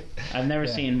 Yeah. I've never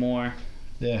seen more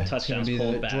touchdowns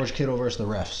called back. George Kittle versus the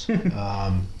refs.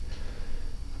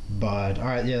 But all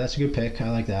right, that's a good pick. I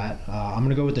like that. I'm going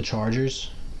to go with the Chargers,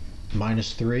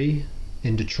 -3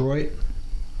 in Detroit.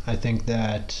 I think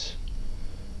that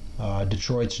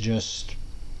Detroit's just,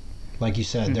 like you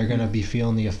said, they're going to be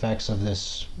feeling the effects of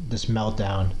this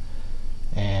meltdown,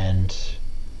 and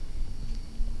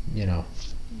you don't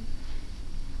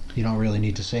really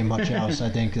need to say much else. I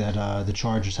think that the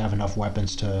Chargers have enough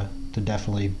weapons to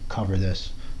definitely cover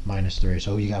this -3.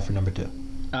 So who you got for number 2?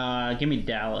 Give me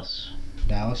Dallas.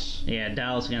 Dallas? Yeah,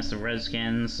 Dallas against the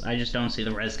Redskins. I just don't see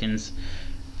the Redskins.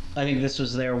 I think this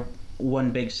was their one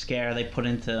big scare they put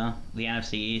into the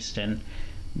NFC East, and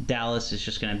Dallas is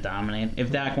just going to dominate.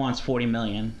 If Dak wants $40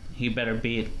 million, he better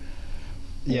beat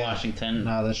Washington.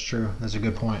 No, that's true. That's a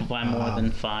good point. By more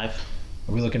than 5.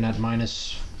 Are we looking at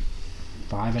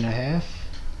 -5.5?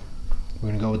 We're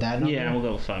going to go with that number? Yeah, we'll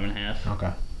go with 5.5.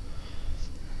 Okay.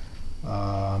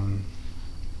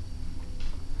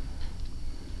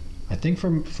 I think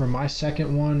for my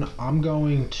second one, I'm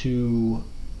going to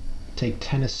take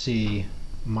Tennessee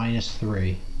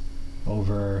 -3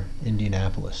 over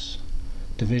Indianapolis.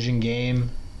 Division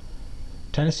game.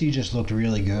 Tennessee just looked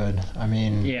really good. I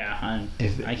mean,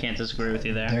 I can't disagree with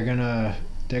you there.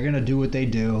 They're gonna do what they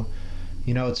do.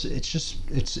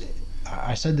 It's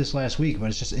I said this last week, but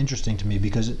it's just interesting to me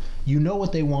because you know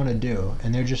what they want to do,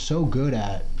 and they're just so good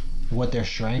at what their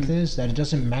strength is, that it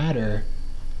doesn't matter.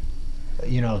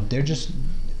 You know, they're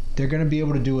going to be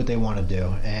able to do what they want to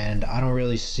do, and I don't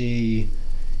really see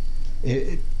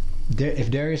it.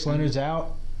 If Darius Leonard's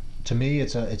out, to me,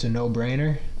 it's a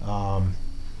no-brainer.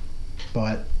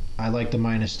 But I like the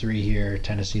 -3 here,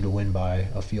 Tennessee to win by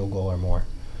a field goal or more.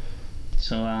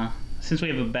 So, since we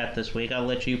have a bet this week, I'll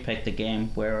let you pick the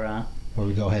game where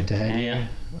we go head to head yeah. here.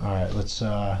 All right, let's.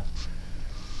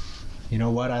 You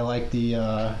know what? I like the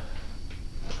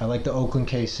Oakland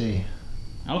KC.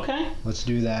 Okay. Let's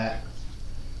do that.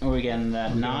 Are we getting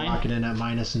that 9? Lock it in at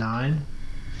 -9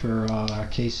 for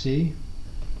KC.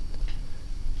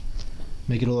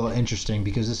 Make it a little interesting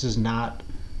because this is not.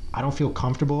 I don't feel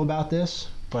comfortable about this,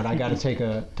 but I got to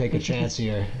take a chance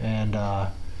here and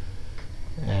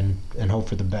hope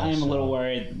for the best. I'm a little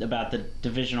worried about the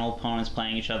divisional opponents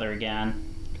playing each other again.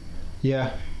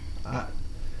 Yeah,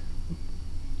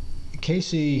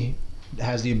 KC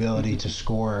has the ability to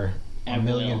score a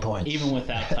million points, even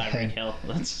without Tyreek Hill.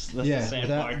 That's the sad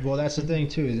part. Well, that's the thing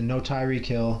too. No Tyreek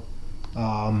Hill.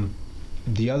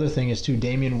 The other thing is too,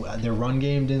 their run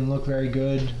game didn't look very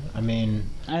good. I mean,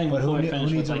 but who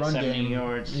needs a run 70 game?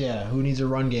 Yards. Yeah, who needs a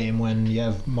run game when you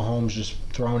have Mahomes just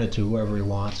throwing it to whoever he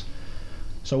wants?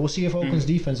 So we'll see if Oakland's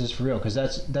defense is for real, because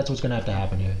that's what's going to have to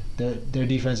happen here. Their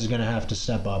defense is going to have to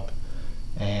step up,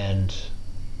 and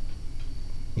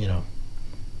you know,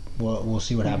 we'll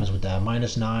see what happens with that.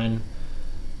 -9.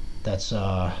 That's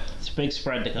it's a big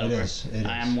spread to cover. It is.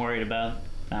 I am worried about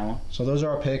that one. So those are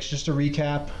our picks. Just to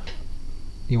recap,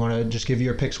 you want to just give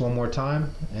your picks one more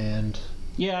time? And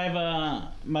yeah, I have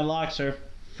my locks are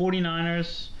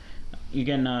 49ers. You're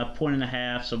getting a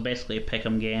 1.5, so basically a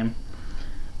pick'em game.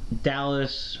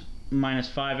 Dallas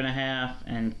 -5.5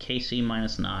 and KC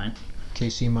 -9.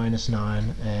 KC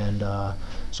 -9, and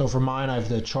so for mine, I have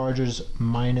the Chargers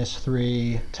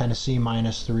 -3, Tennessee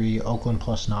 -3, Oakland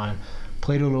 +9.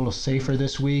 Played a little safer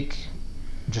this week,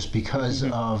 just because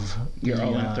of your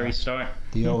 0-3 start.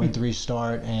 The 0-3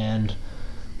 start, and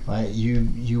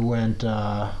you went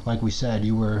like we said,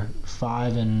 you were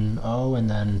 5-0, and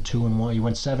then 2-1. You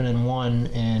went 7-1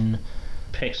 in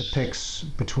picks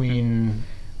between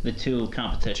the two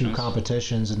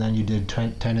competitions, and then you did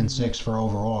 10-6 for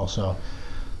overall. So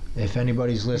if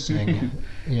anybody's listening,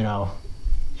 you know,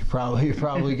 you're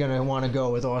probably gonna want to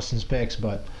go with Austin's picks,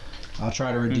 but I'll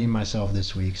try to redeem myself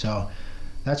this week. So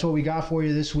that's what we got for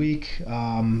you this week.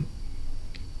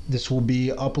 This will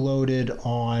be uploaded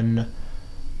on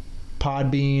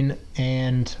Podbean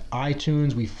and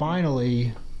iTunes. We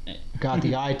finally got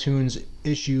the iTunes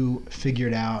issue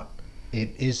figured out.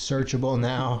 It is searchable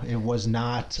now. It was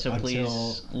not. So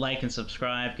please like and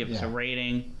subscribe. Give us a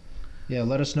rating. Yeah,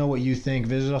 let us know what you think.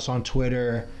 Visit us on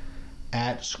Twitter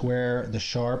at Square the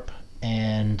Sharp,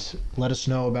 and let us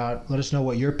know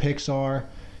what your picks are,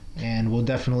 and we'll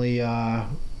definitely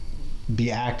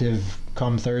be active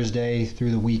come Thursday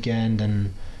through the weekend,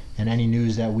 and any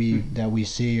news that we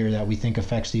see or that we think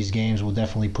affects these games, we'll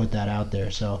definitely put that out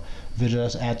there. So visit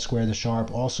us at Square the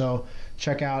Sharp. Also,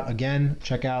 check out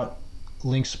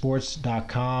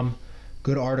linksports.com.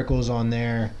 Good articles on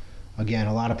there. Again,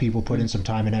 a lot of people put in some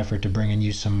time and effort to bringing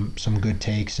you some good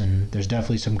takes, and there's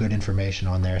definitely some good information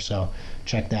on there. So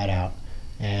check that out.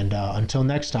 And until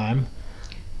next time,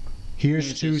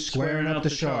 here's to squaring up the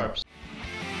sharps.